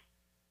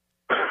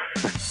 All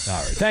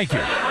right, thank you.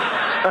 All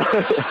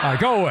right,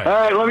 go away. All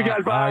right, love you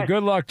guys. Bye.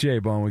 Good luck,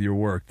 J-Bone, with your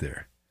work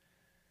there.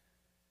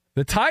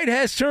 The tide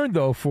has turned,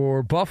 though,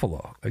 for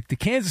Buffalo. Like the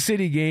Kansas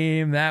City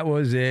game, that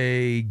was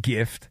a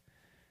gift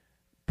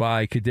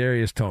by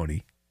Kadarius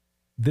Toney.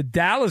 The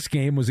Dallas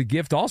game was a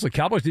gift also.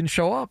 Cowboys didn't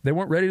show up. They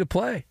weren't ready to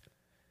play.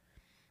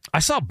 I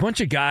saw a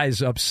bunch of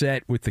guys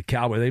upset with the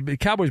Cowboys. The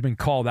Cowboys have been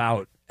called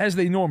out, as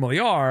they normally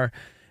are.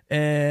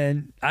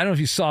 And I don't know if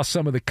you saw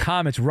some of the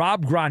comments.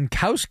 Rob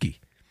Gronkowski,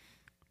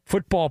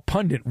 football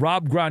pundit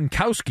Rob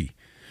Gronkowski,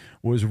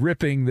 was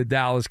ripping the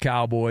Dallas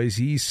Cowboys.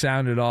 He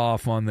sounded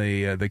off on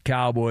the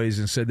Cowboys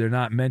and said they're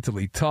not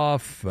mentally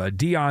tough.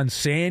 Deion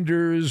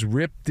Sanders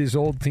ripped his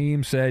old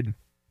team, said,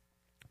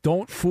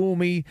 "Don't fool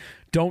me.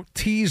 Don't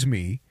tease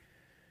me."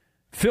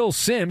 Phil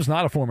Simms,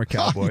 not a former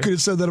Cowboy. You could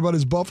have said that about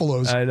his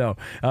Buffaloes. I know.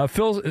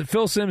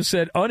 Phil Simms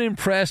said,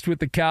 unimpressed with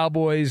the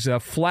Cowboys'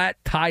 flat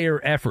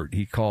tire effort,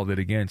 he called it,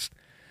 against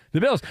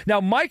the Bills.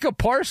 Now, Micah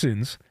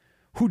Parsons,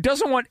 who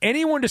doesn't want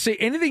anyone to say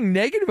anything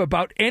negative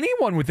about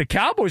anyone with the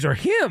Cowboys or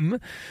him,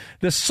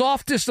 the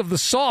softest of the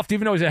soft,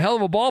 even though he's a hell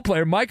of a ball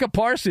player, Micah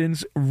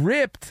Parsons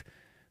ripped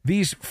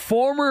these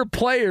former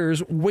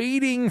players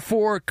waiting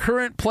for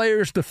current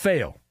players to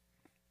fail,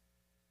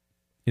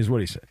 is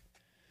what he said.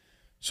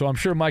 So I'm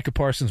sure Micah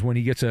Parsons, when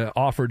he gets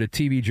offered a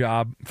TV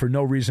job for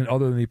no reason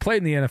other than he played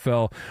in the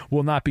NFL,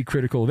 will not be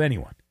critical of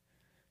anyone,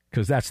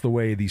 because that's the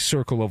way the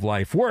circle of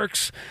life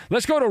works.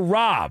 Let's go to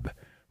Rob,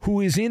 who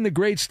is in the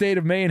great state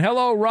of Maine.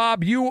 Hello,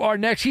 Rob. You are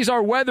next. He's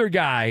our weather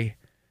guy.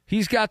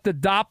 He's got the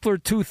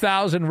Doppler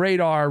 2000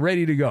 radar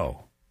ready to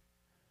go.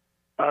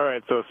 All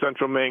right, so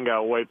Central Maine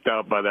got wiped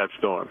out by that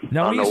storm.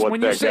 Now,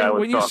 when you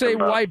say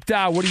wiped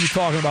out, what are you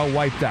talking about,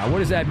 wiped out? What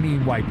does that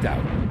mean, wiped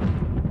out?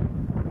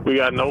 We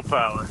got no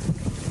power.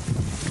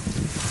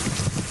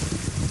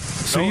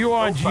 So you're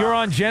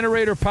on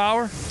generator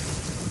power?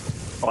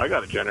 Oh, I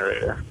got a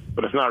generator,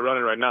 but it's not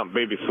running right now.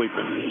 Baby's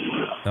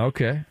sleeping.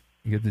 Okay,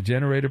 you get the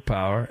generator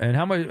power, and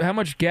how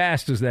much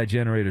gas does that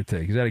generator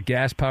take? Is that a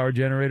gas powered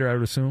generator? I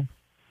would assume.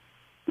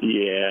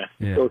 Yeah.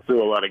 It goes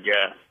through a lot of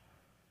gas.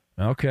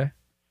 Okay.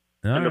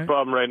 And the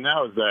problem right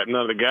now is that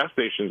none of the gas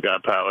stations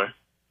got power,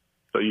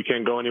 so you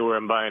can't go anywhere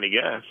and buy any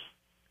gas.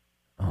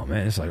 Oh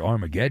man, it's like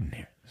Armageddon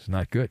here. It's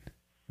not good.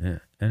 Yeah.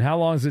 And how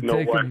long does it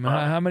take them?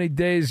 How many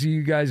days are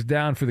you guys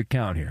down for the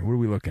count here? What are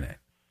we looking at?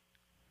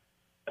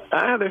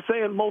 They're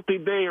saying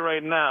multi-day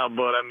right now,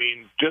 but, I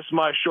mean, just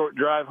my short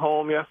drive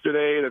home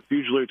yesterday, that's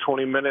usually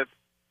 20 minutes,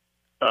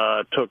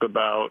 took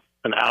about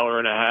an hour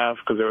and a half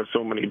because there were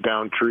so many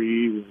down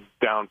trees,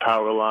 down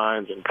power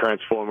lines, and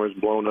transformers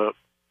blown up.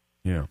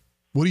 Yeah.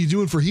 What are you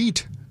doing for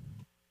heat?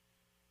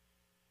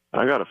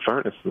 I got a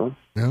furnace, man.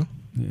 Yeah?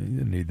 Yeah, you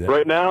didn't need that.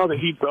 Right now, the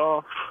heat's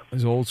off.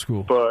 He's old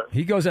school. But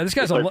he goes out.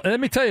 Let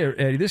me tell you,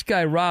 Eddie, this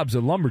guy Rob's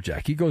a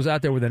lumberjack. He goes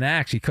out there with an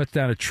axe. He cuts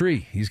down a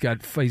tree. He's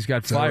got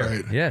fire.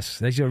 Right? Yes.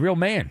 He's a real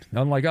man,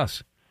 unlike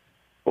us.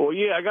 Well,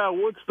 yeah, I got a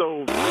wood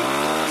stove.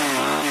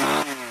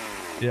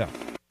 Yeah.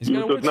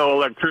 There's no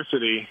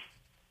electricity.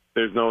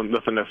 There's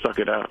nothing to suck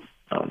it out.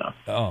 I don't know.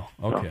 Oh,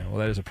 okay. Well,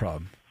 that is a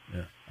problem.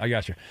 Yeah. I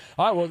got you.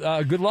 All right,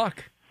 well, good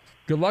luck.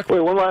 Good luck. Wait,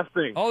 one last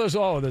thing.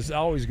 This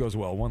always goes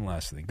well. One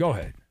last thing. Go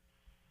ahead.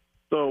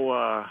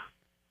 So,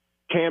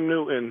 Cam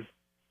Newton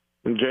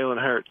and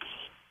Jalen Hurts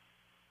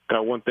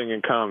got one thing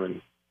in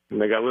common,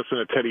 and they got to listen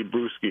to Teddy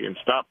Bruschi and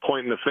stop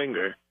pointing the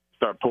finger,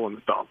 start pulling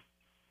the thumb.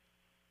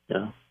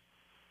 Yeah.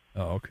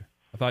 Oh, okay.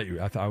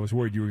 I was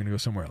worried you were going to go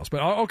somewhere else,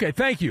 but okay.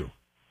 Thank you.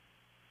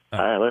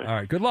 All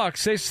right. Good luck.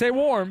 Stay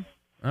warm.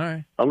 All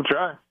right. I'm gonna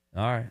try.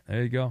 All right.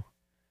 There you go.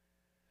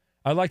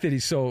 I like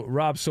that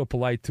Rob's so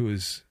polite to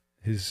his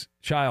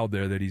child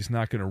there that he's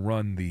not going to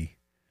run the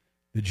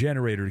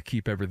generator to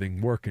keep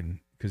everything working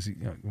because you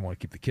want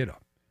to keep the kid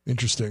up.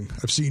 Interesting.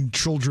 I've seen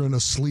children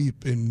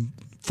asleep in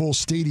full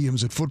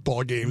stadiums at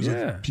football games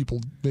with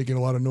people making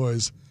a lot of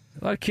noise.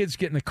 A lot of kids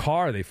get in the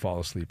car, they fall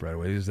asleep right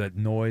away. There's that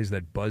noise,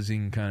 that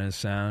buzzing kind of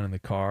sound in the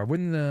car. I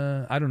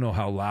don't know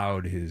how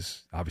loud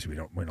obviously we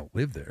don't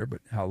live there,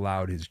 but how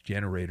loud his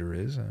generator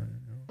is.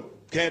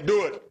 Can't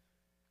do it.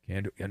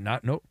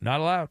 Not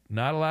allowed.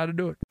 Not allowed to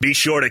do it. Be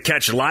sure to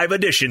catch live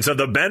editions of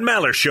the Ben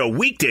Maller Show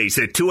weekdays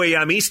at 2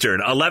 a.m.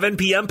 Eastern, 11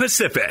 p.m.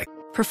 Pacific.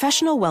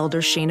 Professional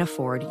welder Shayna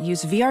Ford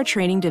used VR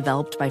training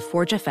developed by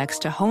ForgeFX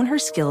to hone her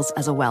skills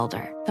as a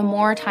welder. The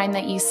more time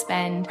that you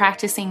spend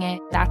practicing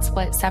it, that's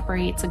what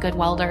separates a good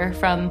welder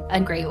from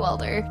a great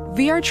welder.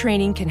 VR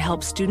training can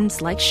help students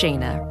like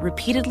Shayna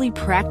repeatedly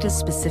practice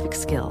specific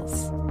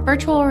skills.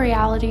 Virtual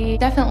reality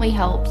definitely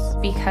helps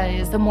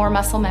because the more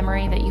muscle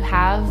memory that you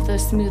have, the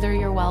smoother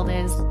your weld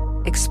is.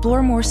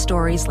 Explore more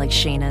stories like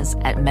Shayna's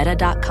at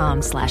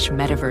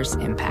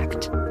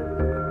meta.com/metaverseimpact.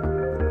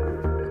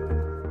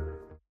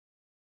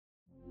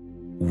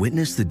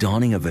 Witness the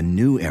dawning of a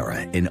new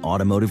era in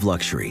automotive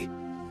luxury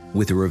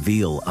with a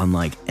reveal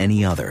unlike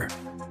any other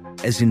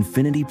as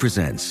Infiniti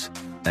presents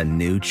a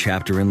new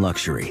chapter in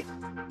luxury,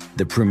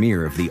 the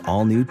premiere of the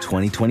all-new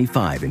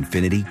 2025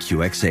 Infiniti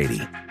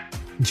QX80.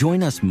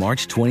 Join us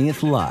March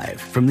 20th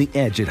live from the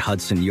Edge at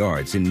Hudson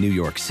Yards in New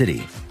York City,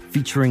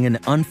 featuring an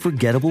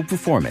unforgettable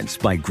performance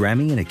by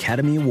Grammy and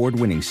Academy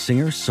Award-winning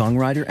singer,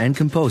 songwriter, and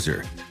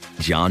composer,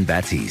 Jon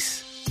Batiste.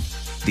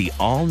 The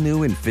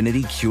all-new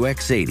Infiniti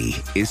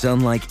QX80 is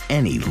unlike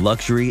any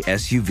luxury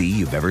SUV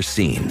you've ever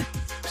seen.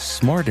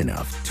 Smart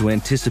enough to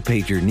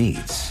anticipate your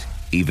needs,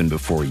 even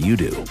before you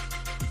do.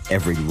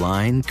 Every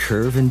line,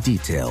 curve, and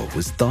detail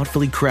was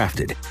thoughtfully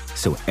crafted,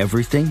 so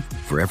everything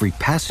for every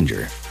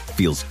passenger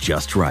feels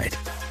just right.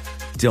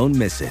 Don't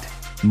miss it.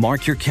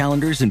 Mark your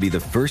calendars and be the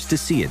first to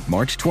see it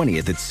March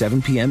 20th at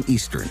 7 p.m.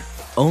 Eastern,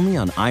 only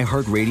on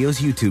iHeartRadio's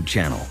YouTube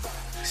channel.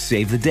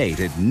 Save the date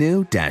at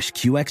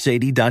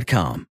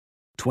new-QX80.com.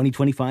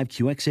 2025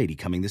 QX80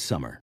 coming this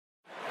summer.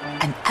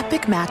 An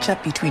epic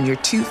matchup between your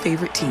two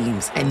favorite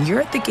teams, and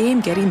you're at the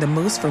game getting the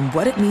most from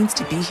what it means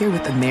to be here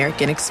with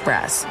American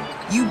Express.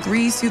 You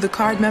breeze through the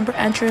card member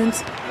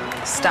entrance,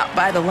 stop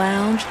by the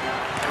lounge.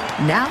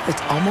 Now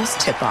it's almost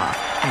tip-off,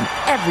 and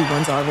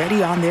everyone's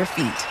already on their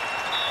feet.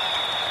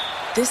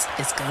 This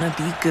is gonna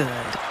be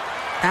good.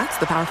 That's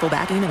the powerful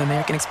backing of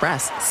American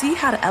Express. See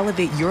how to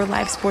elevate your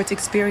live sports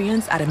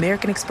experience at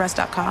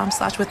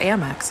americanexpress.com/with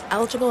Amex.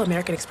 Eligible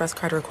American Express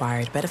card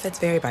required. Benefits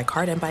vary by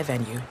card and by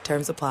venue.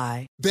 Terms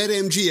apply.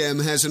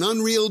 BetMGM has an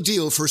unreal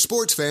deal for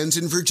sports fans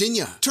in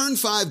Virginia. Turn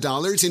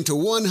 $5 into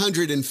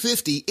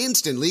 $150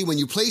 instantly when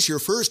you place your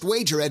first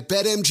wager at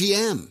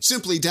BetMGM.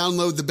 Simply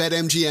download the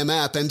BetMGM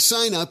app and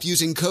sign up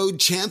using code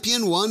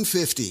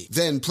CHAMPION150.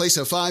 Then place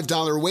a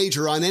 $5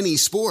 wager on any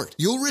sport.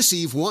 You'll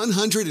receive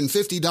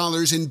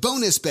 $150 in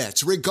bonus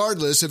bets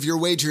regardless of your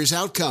wager's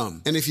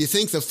outcome. And if you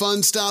think the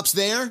fun stops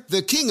there,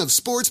 the king of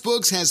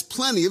sportsbooks has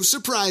plenty of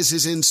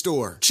surprises in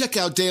store. Check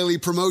out daily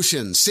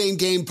promotions,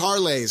 same-game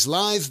parlays,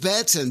 live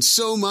bets, and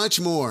so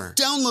much more.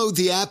 Download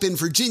the app in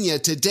Virginia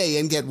today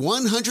and get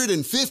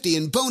 $150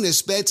 in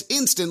bonus bets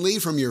instantly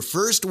from your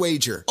first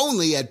wager.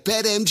 Only at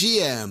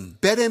BetMGM.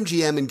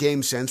 BetMGM and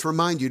GameSense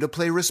remind you to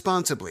play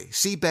responsibly.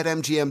 See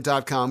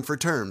BetMGM.com for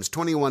terms.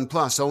 21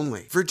 plus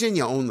only.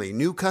 Virginia only.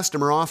 New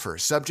customer offer.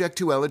 Subject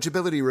to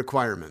eligibility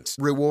requirements.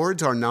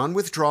 Rewards are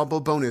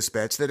non-withdrawable bonus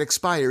bets that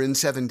expire in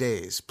 7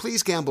 days.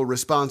 Please gamble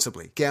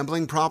responsibly.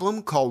 Gambling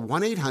problem? Call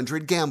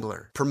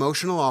 1-800-GAMBLER.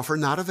 Promotional offer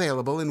not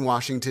available in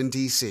Washington,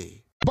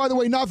 D.C. By the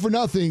way, not for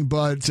nothing,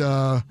 but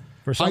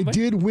I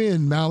did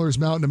win Maller's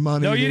Mountain of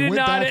Money. No, you did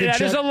not. That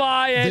is a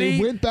lie, Eddie.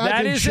 They went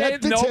back and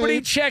checked the Nobody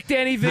tape. checked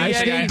anything,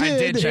 Eddie. I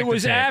did. It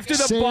was after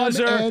the Sam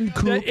buzzer. And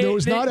Coop. No, it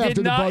was not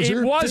after the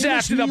buzzer. It was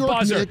after the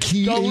buzzer. Nick,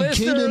 he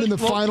came in the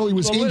final. He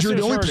was injured.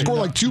 He only scored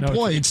like 2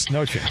 points.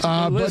 No chance.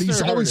 But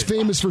he's always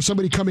famous for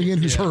somebody coming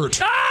in who's hurt.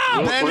 No! He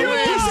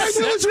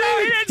didn't say.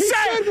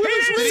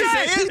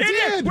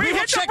 We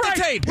hit the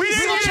tape.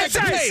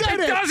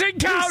 It doesn't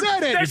count.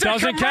 There's a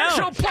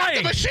commercial playing.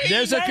 the machine.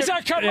 There's a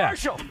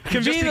commercial. Just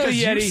Conveniently,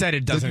 because you Eddie, said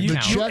it doesn't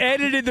count. You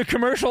edited the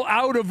commercial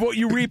out of what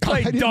you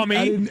replayed, dummy.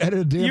 I didn't edit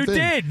a damn you thing.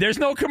 did. There's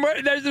no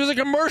There's a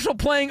commercial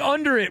playing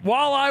under it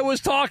while I was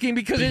talking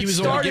because But it he was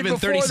only started given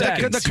 30 before that.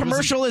 seconds. The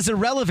commercial is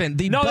irrelevant.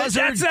 The No, buzzer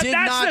that's did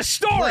not the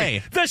story.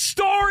 play. The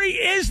story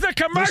is the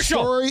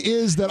commercial. The story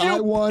is that I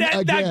won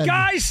again. That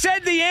guy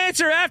said the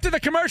answer after the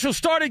commercial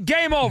started.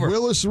 Game over.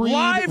 Willis Reed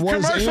Live was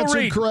commercial answered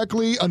read.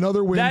 correctly.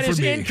 Another win That for is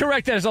me.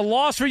 incorrect. That is a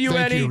loss for you,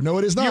 Thank Eddie. you. No,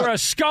 it is not. You're a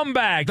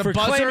scumbag for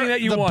claiming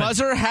that you won. The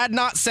buzzer had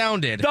not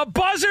sounded. The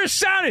buzzer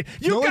sounded.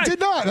 No, it did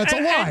not. That's a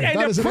lie.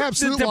 That is an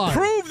absolute lie. To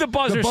prove the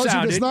buzzer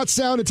sounded. does not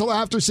sound until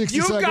after 60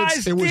 you seconds.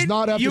 Guys it was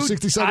not after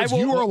 60 seconds.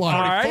 You were a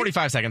liar. Right.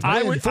 45 seconds.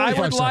 I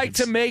would like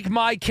to make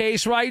my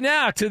case right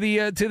now to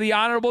the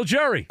honorable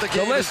jury.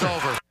 So listen.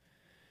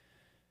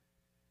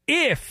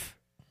 If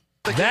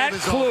that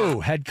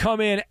clue had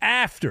come in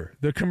after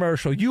the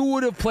commercial, you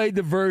would have played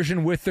the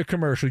version with the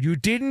commercial. You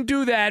didn't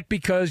do that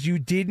because you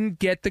didn't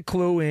get the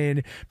clue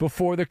in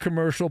before the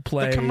commercial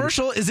played. The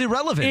commercial is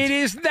irrelevant. It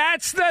is.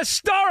 That's the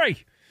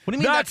story. What do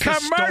you mean the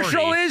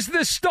commercial is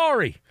the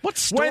story. What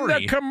story?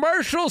 When the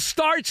commercial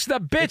starts, the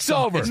bit's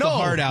over. It's the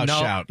hard out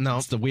shout. No,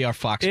 it's the We Are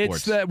Fox Sports.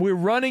 It's that we're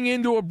running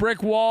into a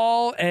brick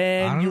wall,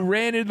 and you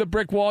ran into the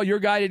brick wall. Your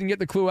guy didn't get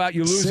the clue out.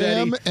 You lose,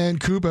 Sam Eddie. and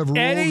Coop have ruled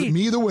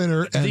me the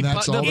winner, and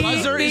that's all. The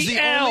buzzer is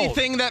the only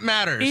thing that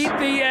matters. Eat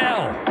the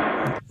L.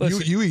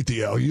 You eat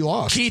the L. You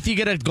lost. Keith, you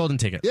get a golden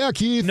ticket. Yeah,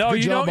 Keith. No,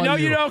 good you job don't. on No,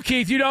 you don't,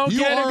 Keith. You don't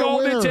get a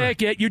golden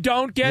ticket. You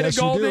don't get a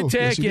golden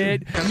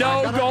ticket.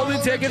 No golden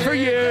ticket for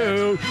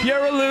you.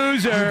 You're a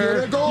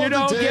loser. You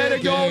don't get a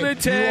golden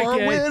ticket. You are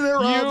a winner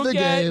of the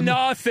game. You get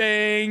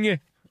nothing. All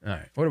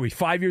right. What are we,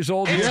 5 years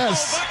old?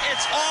 Yes.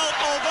 It's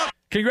all over.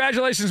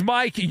 Congratulations,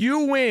 Mike.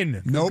 You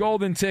win the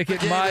golden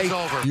ticket, Mike.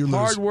 You lose.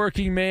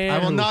 Hardworking man.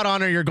 I will not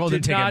honor your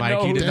golden ticket,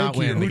 Mike. You did not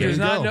win. He does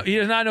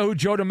not know who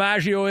Joe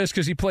DiMaggio is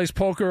because he plays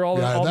poker all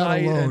night.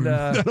 Alone,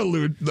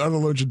 and, that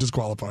alone should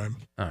disqualify him.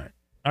 All right.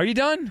 Are you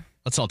done?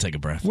 Let's all take a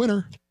breath.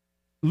 Winner.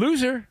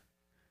 Loser.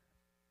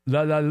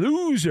 The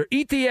loser.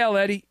 Eat the L,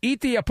 Eddie.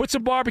 Eat the L. Put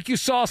some barbecue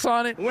sauce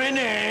on it.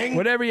 Winning.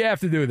 Whatever you have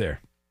to do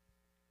there.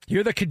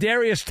 You're the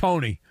Kadarius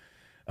Toney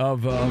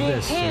of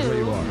this. Is what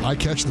you are. I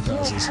catch the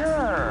passes.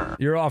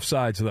 You're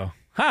offsides, though.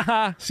 Ha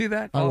ha. See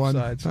that? I won.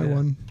 Offsides. I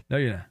won. No,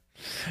 you're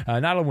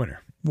not. Not a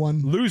winner.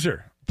 One.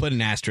 Loser. Put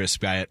an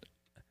asterisk by it.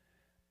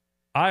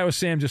 Iowa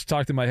Sam just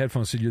talked to my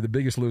headphones and said, you're the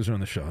biggest loser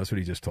on the show. That's what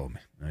he just told me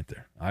right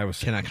there. Iowa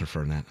Sam. Cannot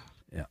confirm that.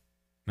 Yeah.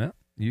 Well,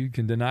 you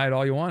can deny it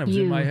all you want. It was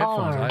in my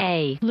headphones. You are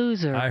a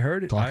loser. I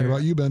heard it. Talking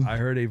about you, Ben. I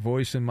heard a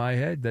voice in my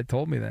head that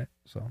told me that.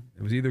 So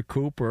it was either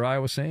Coop or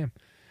Iowa Sam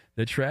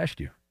that trashed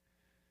you.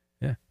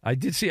 Yeah. I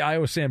did see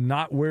Iowa Sam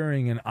not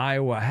wearing an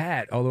Iowa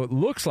hat, although it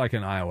looks like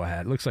an Iowa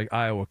hat. It looks like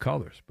Iowa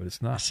colors, but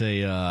it's not.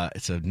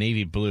 It's a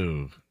navy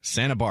blue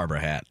Santa Barbara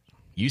hat.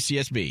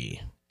 UCSB.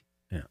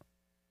 Yeah.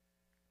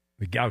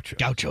 The Gauchos.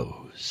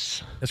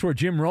 Gauchos. That's where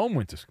Jim Rome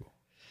went to school.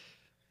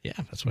 Yeah,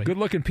 that's right.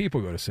 Good-looking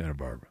people go to Santa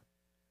Barbara.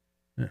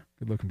 Yeah,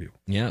 good-looking people.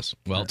 Yes.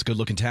 Well, it's a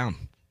good-looking town.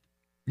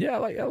 Yeah, I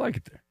like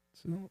it there.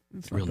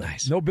 It's real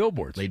nice. No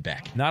billboards. Laid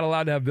back. Not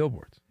allowed to have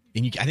billboards.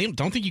 And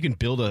don't think you can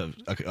build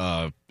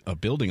a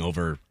building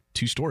over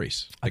 2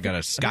 stories. I got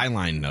a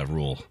skyline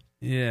rule.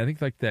 Yeah, I think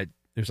like that.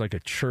 There's like a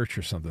church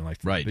or something like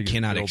that. Right,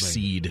 cannot building.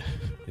 exceed.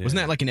 Yeah. Wasn't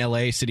that like in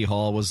L.A. City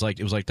Hall? Was like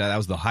that. That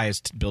was the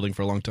highest building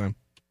for a long time.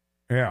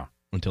 Yeah,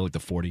 until like the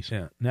 40s.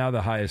 Yeah. Now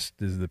the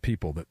highest is the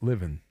people that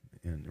live in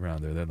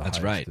around there. They're the That's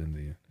highest right. in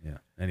the, yeah.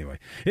 Anyway,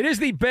 it is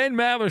the Ben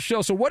Maller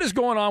Show. So what is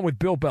going on with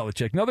Bill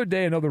Belichick? Another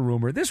day, another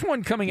rumor. This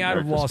one coming out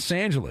of Los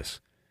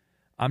Angeles.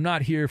 I'm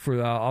not here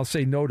for. I'll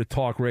say no to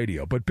talk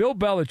radio, but Bill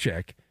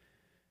Belichick.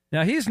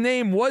 Now, his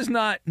name was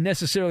not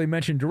necessarily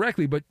mentioned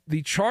directly, but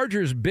the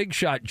Chargers' big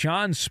shot,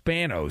 John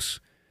Spanos,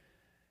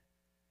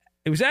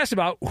 it was asked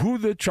about who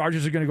the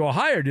Chargers are going to go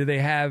hire. Do they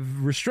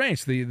have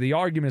restraints? The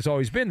argument has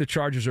always been the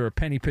Chargers are a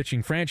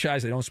penny-pitching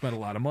franchise. They don't spend a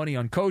lot of money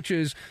on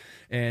coaches,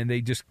 and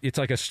it's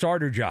like a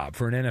starter job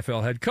for an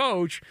NFL head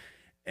coach,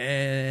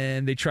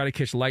 and they try to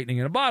catch lightning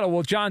in a bottle.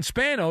 Well, John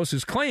Spanos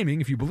is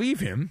claiming, if you believe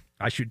him,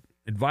 I should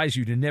advise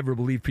you to never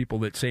believe people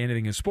that say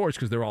anything in sports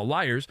because they're all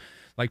liars,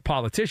 like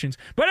politicians.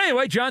 But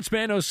anyway, John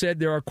Spanos said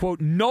there are, quote,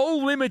 no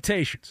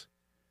limitations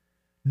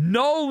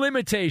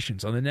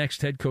on the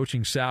next head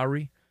coaching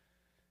salary.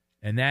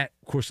 And that,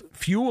 of course,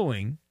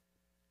 fueling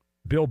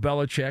Bill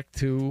Belichick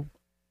to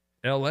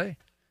L.A.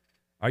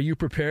 Are you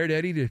prepared,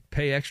 Eddie, to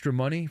pay extra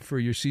money for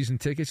your season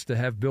tickets to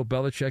have Bill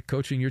Belichick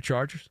coaching your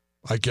Chargers?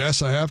 I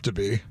guess I have to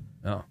be.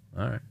 Oh, all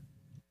right.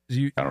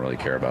 I don't really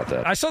care about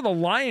that. I saw the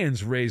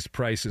Lions raised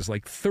prices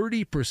like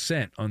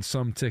 30% on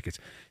some tickets.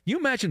 You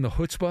imagine the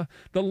chutzpah?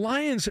 The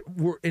Lions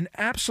were an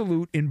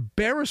absolute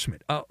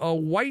embarrassment, a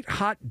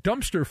white-hot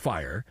dumpster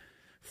fire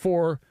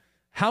for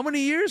how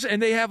many years?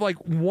 And they have like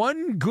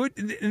one good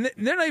 –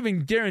 they're not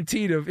even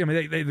guaranteed of – I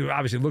mean, they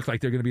obviously look like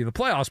they're going to be in the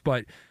playoffs,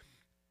 but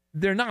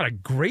they're not a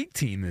great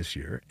team this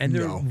year, and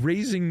they're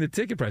raising the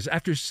ticket price.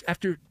 After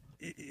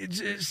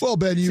Well,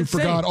 Ben, you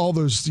insane. forgot all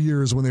those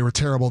years when they were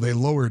terrible. They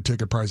lowered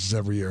ticket prices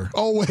every year.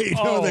 Oh, wait.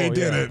 No, they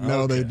didn't.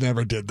 No, they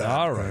never did that.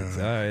 All right.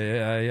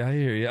 I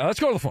hear you. Let's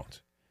go to the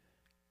phones.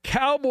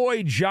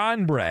 Cowboy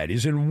John Brad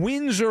is in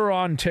Windsor,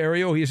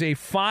 Ontario. He's a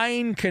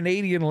fine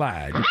Canadian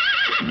lad.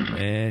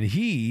 And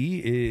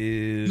he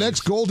is...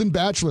 Next Golden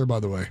Bachelor, by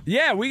the way.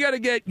 Yeah, we got to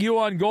get you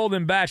on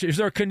Golden Bachelor. Is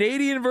there a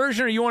Canadian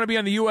version, or you want to be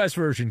on the U.S.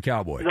 version,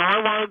 Cowboy? No,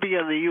 I want to be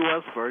on the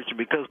U.S. version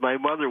because my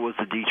mother was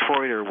a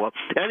Detroiter. Well,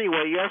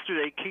 anyway,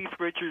 yesterday Keith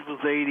Richards was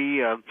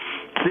 80,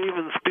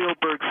 Steven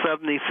Spielberg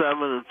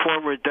 77, and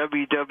former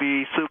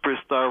WWE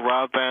superstar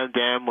Rob Van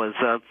Dam was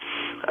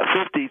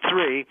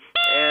 53.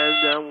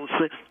 And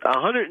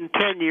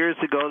 110 years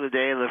ago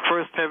today, in the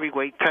first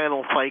heavyweight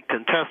title fight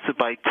contested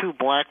by two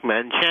black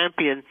men,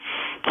 champion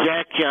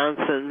Jack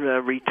Johnson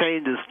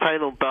retained his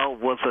title belt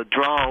with a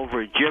draw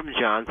over Jim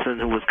Johnson,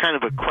 who was kind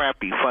of a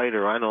crappy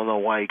fighter. I don't know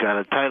why he got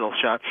a title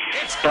shot.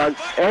 But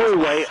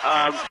anyway,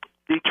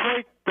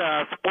 Detroit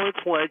sports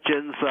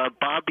legends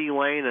Bobby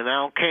Lane and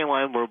Al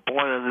Kaline were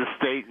born in this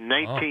state in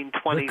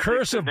 1926 the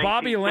curse of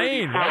Bobby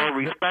Lane, right?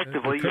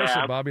 Respectively. The curse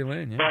of Bobby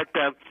Lane, yeah.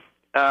 But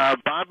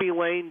Bobby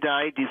Lane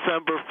died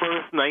December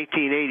 1st,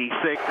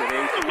 1986 at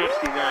age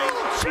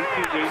 59,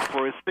 18 days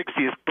for his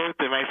 60th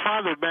birthday. My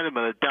father met him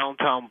at a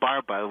downtown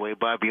bar, by the way,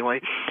 Bobby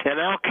Lane. And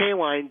Al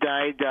Kaline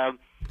died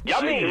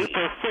April 6,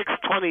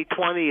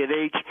 2020 at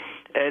age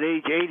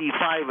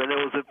 85. And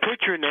there was a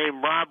pitcher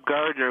named Rob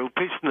Gardner who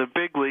pitched in the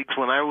big leagues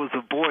when I was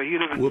a boy.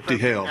 He'd have been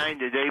 79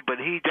 today, but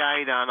he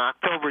died on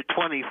October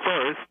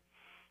 21st.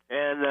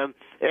 And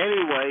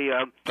anyway,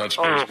 that's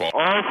baseball.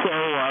 I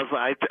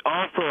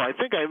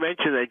think I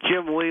mentioned that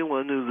Jim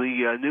Leland, who's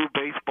the new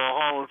Baseball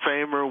Hall of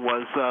Famer,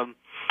 was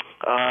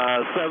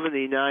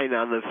 79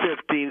 on the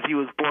 15th. He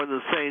was born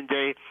the same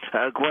day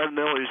Glenn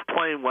Miller's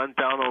plane went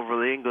down over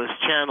the English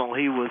Channel.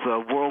 He was a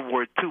World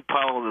War II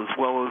pilot as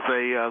well as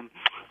a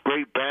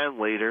great band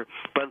leader.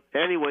 But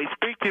anyway,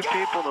 speak to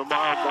people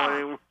tomorrow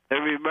morning.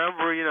 And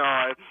remember, you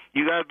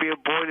got to be a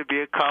boy to be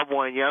a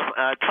cowboy. And yes,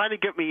 try to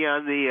get me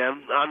on the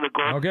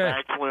Golden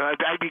Bachelor.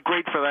 I'd be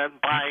great for that.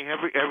 Bye,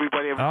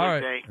 everybody. Have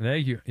a good day.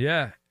 Thank you.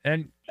 Yeah,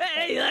 and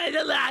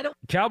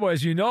Cowboy,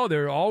 as you know,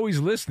 they're always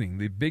listening.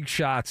 The big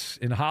shots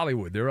in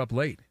Hollywood, they're up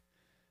late.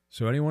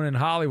 So anyone in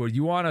Hollywood,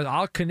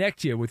 I'll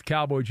connect you with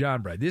Cowboy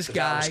John Brad. This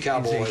guy is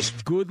a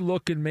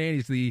good-looking man.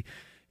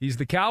 He's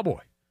the cowboy,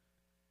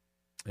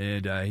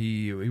 and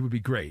he would be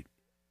great.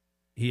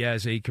 He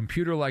has a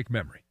computer-like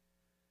memory.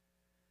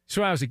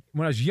 So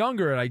when I was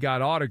younger and I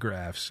got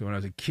autographs, when I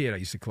was a kid, I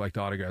used to collect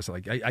autographs.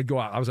 Like I'd go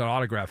out. I was an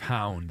autograph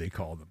hound, they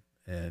called them.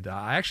 And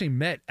I actually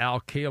met Al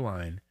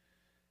Kaline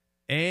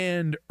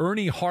and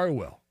Ernie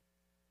Harwell,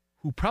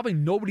 who probably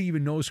nobody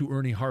even knows who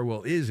Ernie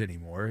Harwell is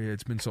anymore.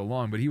 It's been so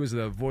long, but he was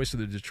the voice of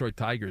the Detroit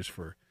Tigers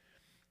for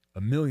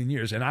a million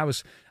years. And I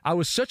was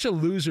such a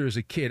loser as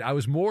a kid. I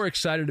was more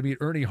excited to meet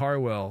Ernie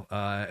Harwell,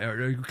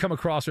 or come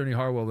across Ernie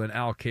Harwell than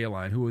Al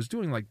Kaline, who was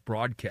doing like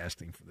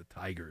broadcasting for the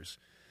Tigers.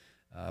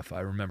 If I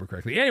remember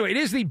correctly. Anyway, it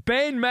is the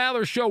Ben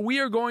Maller Show. We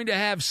are going to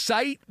have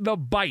Cite the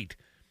Bite,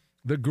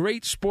 the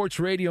great sports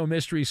radio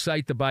mystery,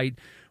 Cite the Bite.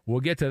 We'll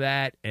get to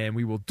that, and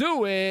we will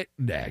do it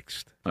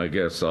next. I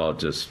guess I'll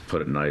just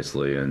put it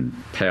nicely and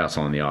pass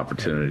on the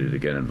opportunity to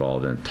get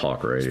involved in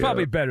talk radio. It's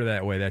probably better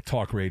that way, that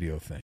talk radio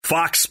thing.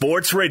 Fox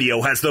Sports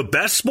Radio has the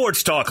best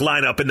sports talk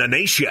lineup in the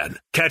nation.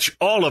 Catch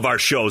all of our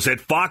shows at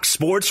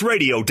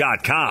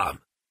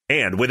foxsportsradio.com.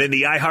 And within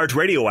the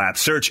iHeartRadio app,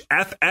 search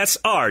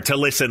FSR to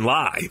listen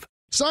live.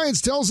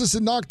 Science tells us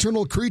that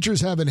nocturnal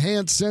creatures have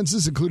enhanced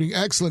senses, including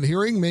excellent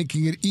hearing,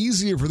 making it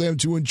easier for them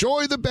to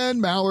enjoy the Ben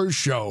Maller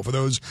Show. For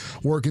those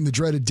working the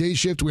dreaded day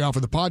shift, we offer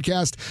the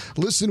podcast.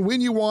 Listen when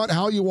you want,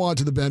 how you want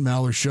to the Ben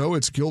Maller Show.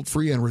 It's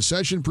guilt-free and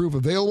recession-proof,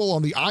 available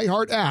on the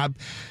iHeart app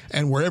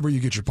and wherever you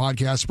get your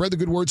podcast. Spread the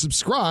good word,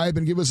 subscribe,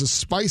 and give us a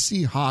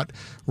spicy hot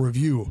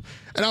review.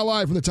 And now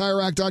live from the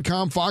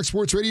TireRack.com Fox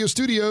Sports Radio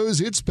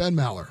studios, it's Ben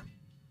Maller.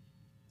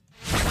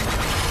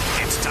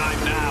 It's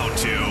time now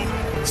to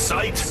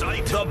Cite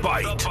the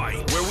Bite,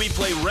 where we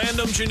play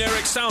random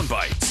generic sound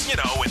bites.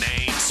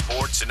 Inane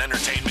sports and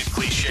entertainment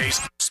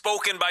cliches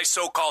spoken by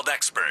so-called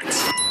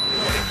experts.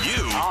 And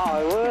you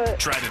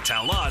try to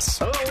tell us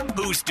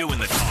who's doing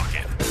the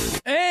talking.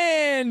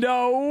 And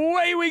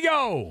away we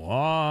go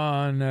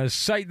on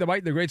Cite the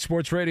Bite, the great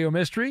sports radio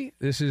mystery.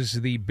 This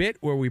is the bit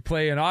where we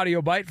play an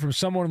audio bite from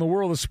someone in the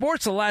world of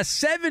sports. The last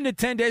 7 to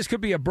 10 days could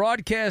be a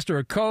broadcaster,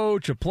 a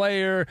coach, a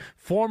player,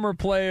 former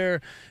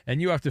player,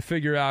 and you have to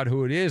figure out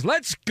who it is.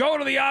 Let's go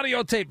to the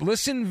audio tape.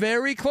 Listen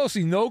very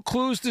closely. No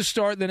clues to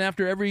start. Then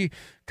after every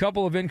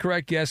couple of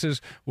incorrect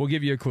guesses, we'll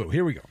give you a clue.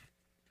 Here we go.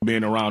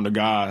 Being around the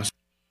guys.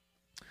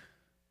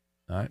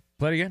 All right.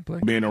 Play it again.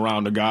 Play. Being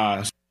around the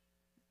guys.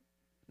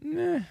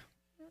 I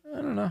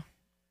don't know.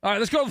 All right,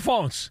 let's go to the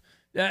phones.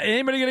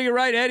 Anybody going to get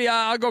right? Eddie,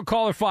 I'll go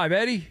caller 5.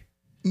 Eddie?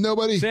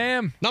 Nobody.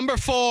 Sam? Number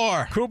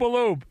 4. Koopa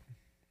Loop?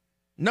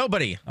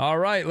 Nobody. All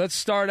right, let's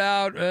start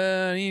out.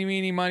 Eeny,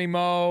 meeny, miny,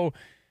 mo.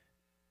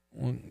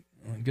 We'll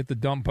get the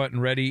dump button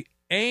ready.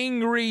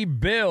 Angry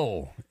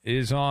Bill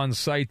is on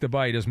Cite the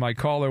Bite as my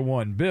caller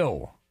 1.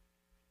 Bill.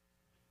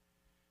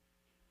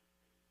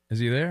 Is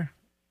he there?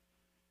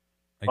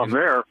 I'm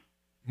there.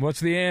 What's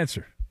the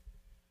answer?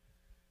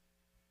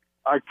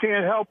 I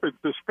can't help it.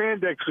 The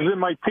spandex is in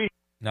my teeth.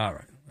 All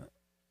right.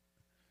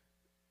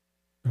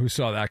 Who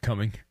saw that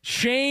coming?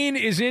 Shane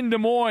is in Des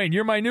Moines.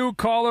 You're my new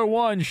caller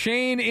 1.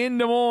 Shane in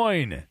Des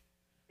Moines.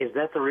 Is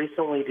that the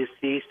recently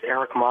deceased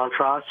Eric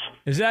Montross?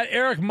 Is that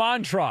Eric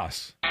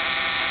Montross?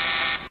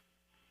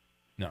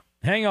 No.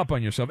 Hang up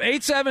on yourself.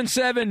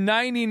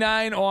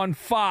 877-99 on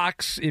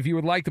Fox if you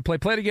would like to play.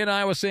 Play it again,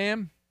 Iowa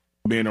Sam.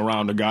 Being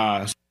around the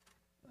guys.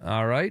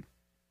 All right.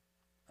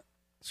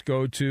 Let's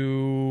go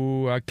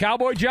to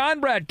Cowboy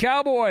John Brad.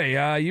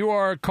 Cowboy, you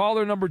are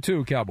caller number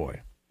 2, Cowboy.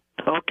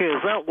 Okay,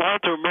 is that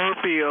Walter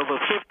Murphy of a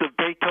fifth of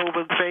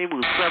Beethoven fame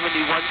who's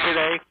 71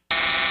 today?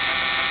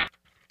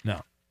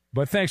 No,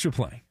 but thanks for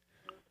playing.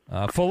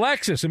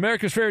 Philexis,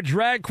 America's favorite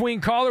drag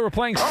queen caller. We're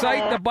playing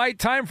Cite the Bite.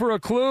 Time for a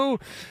clue.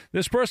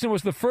 This person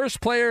was the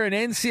first player in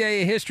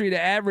NCAA history to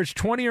average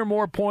 20 or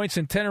more points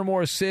and 10 or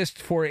more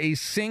assists for a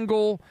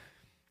single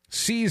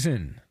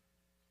season.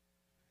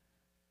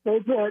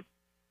 Is it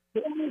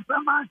Tammy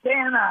from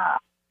Montana?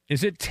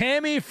 Is it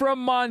Tammy from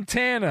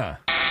Montana?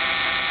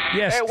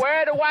 Yes. Hey,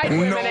 where are the white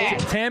women at?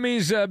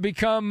 Tammy's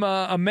become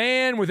a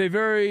man with a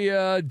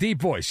very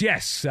deep voice.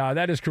 Yes,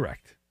 that is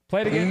correct.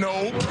 Play it again.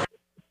 No.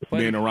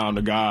 Being around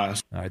the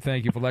guys. All right,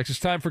 thank you, Alexis.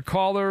 Time for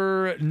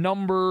caller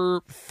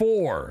number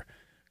 4.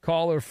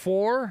 Caller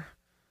 4.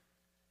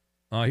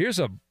 Here's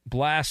a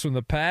blast from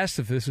the past,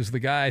 if this is the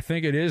guy I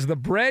think it is. The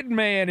Bread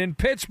Man in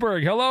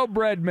Pittsburgh. Hello,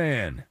 Bread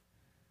Man.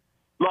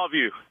 Love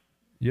you.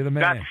 You're the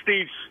man.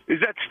 Is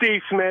that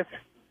Steve Smith?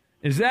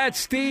 Is that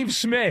Steve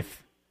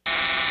Smith?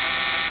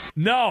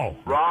 No.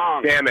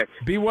 Wrong. Damn it.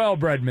 Be well,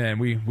 Bread Man.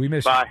 We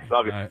miss you. Bye.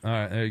 Love you. All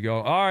right, there you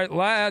go. All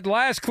right,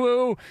 last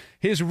clue.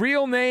 His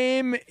real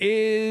name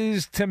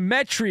is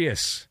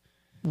Demetrius.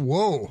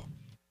 Whoa.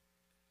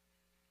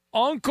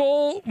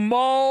 Uncle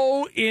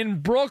Mo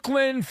in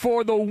Brooklyn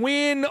for the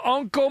win,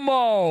 Uncle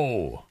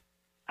Mo.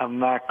 I'm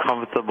not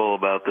comfortable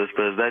about this,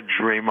 but is that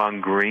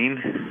Draymond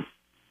Green?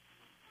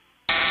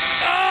 No.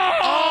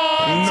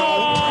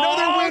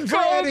 Another win for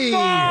Eddie.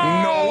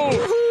 No.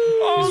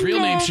 His real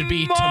name should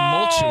be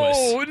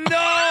Tumultuous.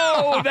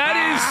 No,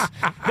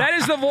 that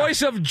is the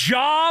voice of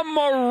Ja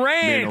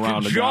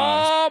Morant.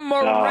 Ja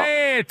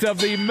Morant of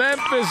the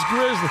Memphis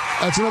Grizzlies.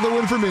 That's another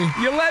win for me.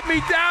 You let me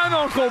down,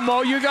 Uncle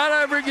Mo. You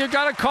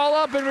gotta call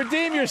up and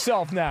redeem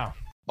yourself now.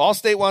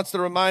 Allstate wants to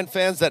remind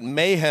fans that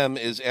mayhem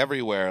is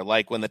everywhere,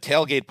 like when the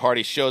tailgate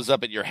party shows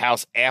up at your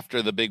house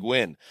after the big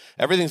win.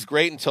 Everything's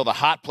great until the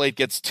hot plate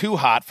gets too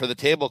hot for the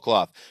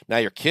tablecloth. Now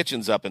your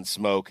kitchen's up in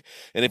smoke.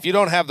 And if you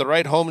don't have the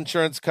right home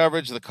insurance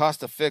coverage, the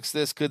cost to fix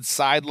this could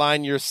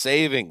sideline your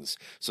savings.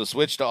 So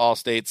switch to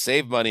Allstate,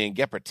 save money, and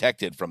get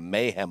protected from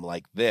mayhem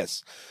like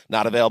this.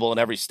 Not available in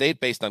every state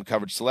based on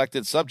coverage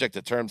selected, subject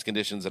to terms,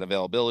 conditions, and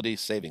availability.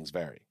 Savings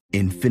vary.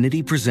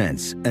 Infiniti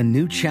presents a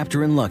new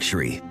chapter in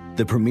luxury,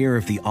 the premiere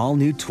of the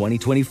all-new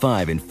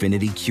 2025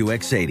 Infiniti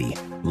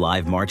QX80,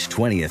 live March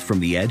 20th from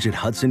the Edge at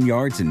Hudson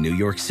Yards in New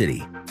York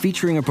City,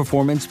 featuring a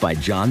performance by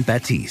John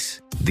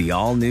Batiste. The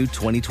all-new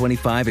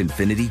 2025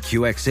 Infiniti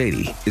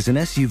QX80 is an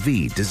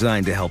SUV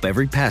designed to help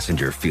every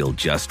passenger feel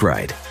just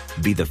right.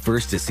 Be the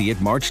first to see it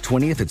March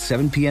 20th at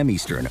 7 p.m.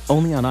 Eastern,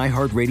 only on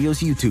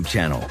iHeartRadio's YouTube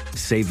channel.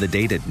 Save the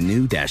date at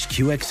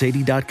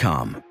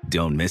new-QX80.com.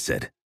 Don't miss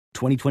it.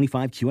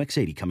 2025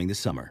 QX80 coming this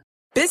summer.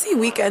 Busy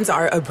weekends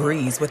are a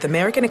breeze with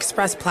American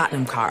Express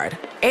Platinum Card.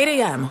 8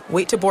 a.m.,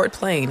 wait to board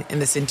plane in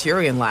the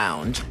Centurion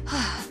Lounge.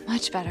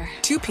 Much better.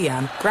 2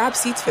 p.m., grab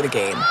seats for the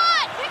game.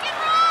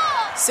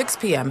 6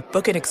 p.m.,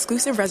 book an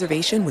exclusive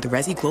reservation with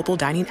Resi Global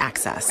Dining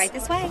Access. Right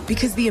this way.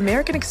 Because the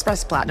American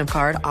Express Platinum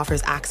Card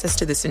offers access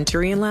to the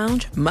Centurion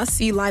Lounge,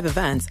 must-see live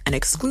events, and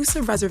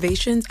exclusive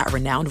reservations at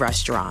renowned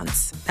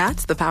restaurants.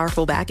 That's the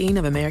powerful backing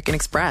of American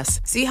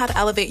Express. See how to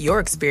elevate your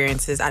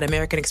experiences at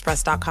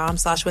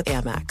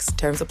americanexpress.com/withAmex.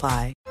 Terms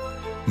apply.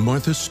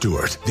 Martha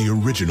Stewart, the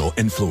original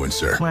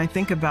influencer. When I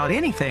think about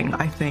anything,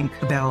 I think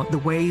about the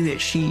way that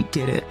she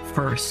did it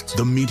first.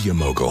 The media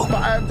mogul.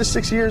 5 to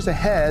 6 years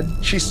ahead,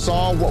 she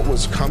saw what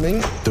was coming.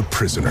 The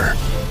prisoner.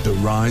 The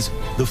rise,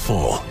 the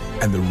fall,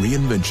 and the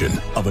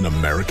reinvention of an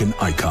American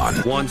icon.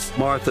 Once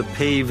Martha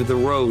paved the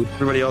road,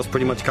 everybody else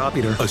pretty much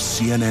copied her. A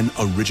CNN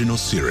original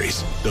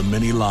series, The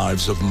Many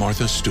Lives of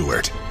Martha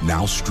Stewart,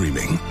 now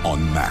streaming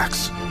on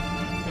Max.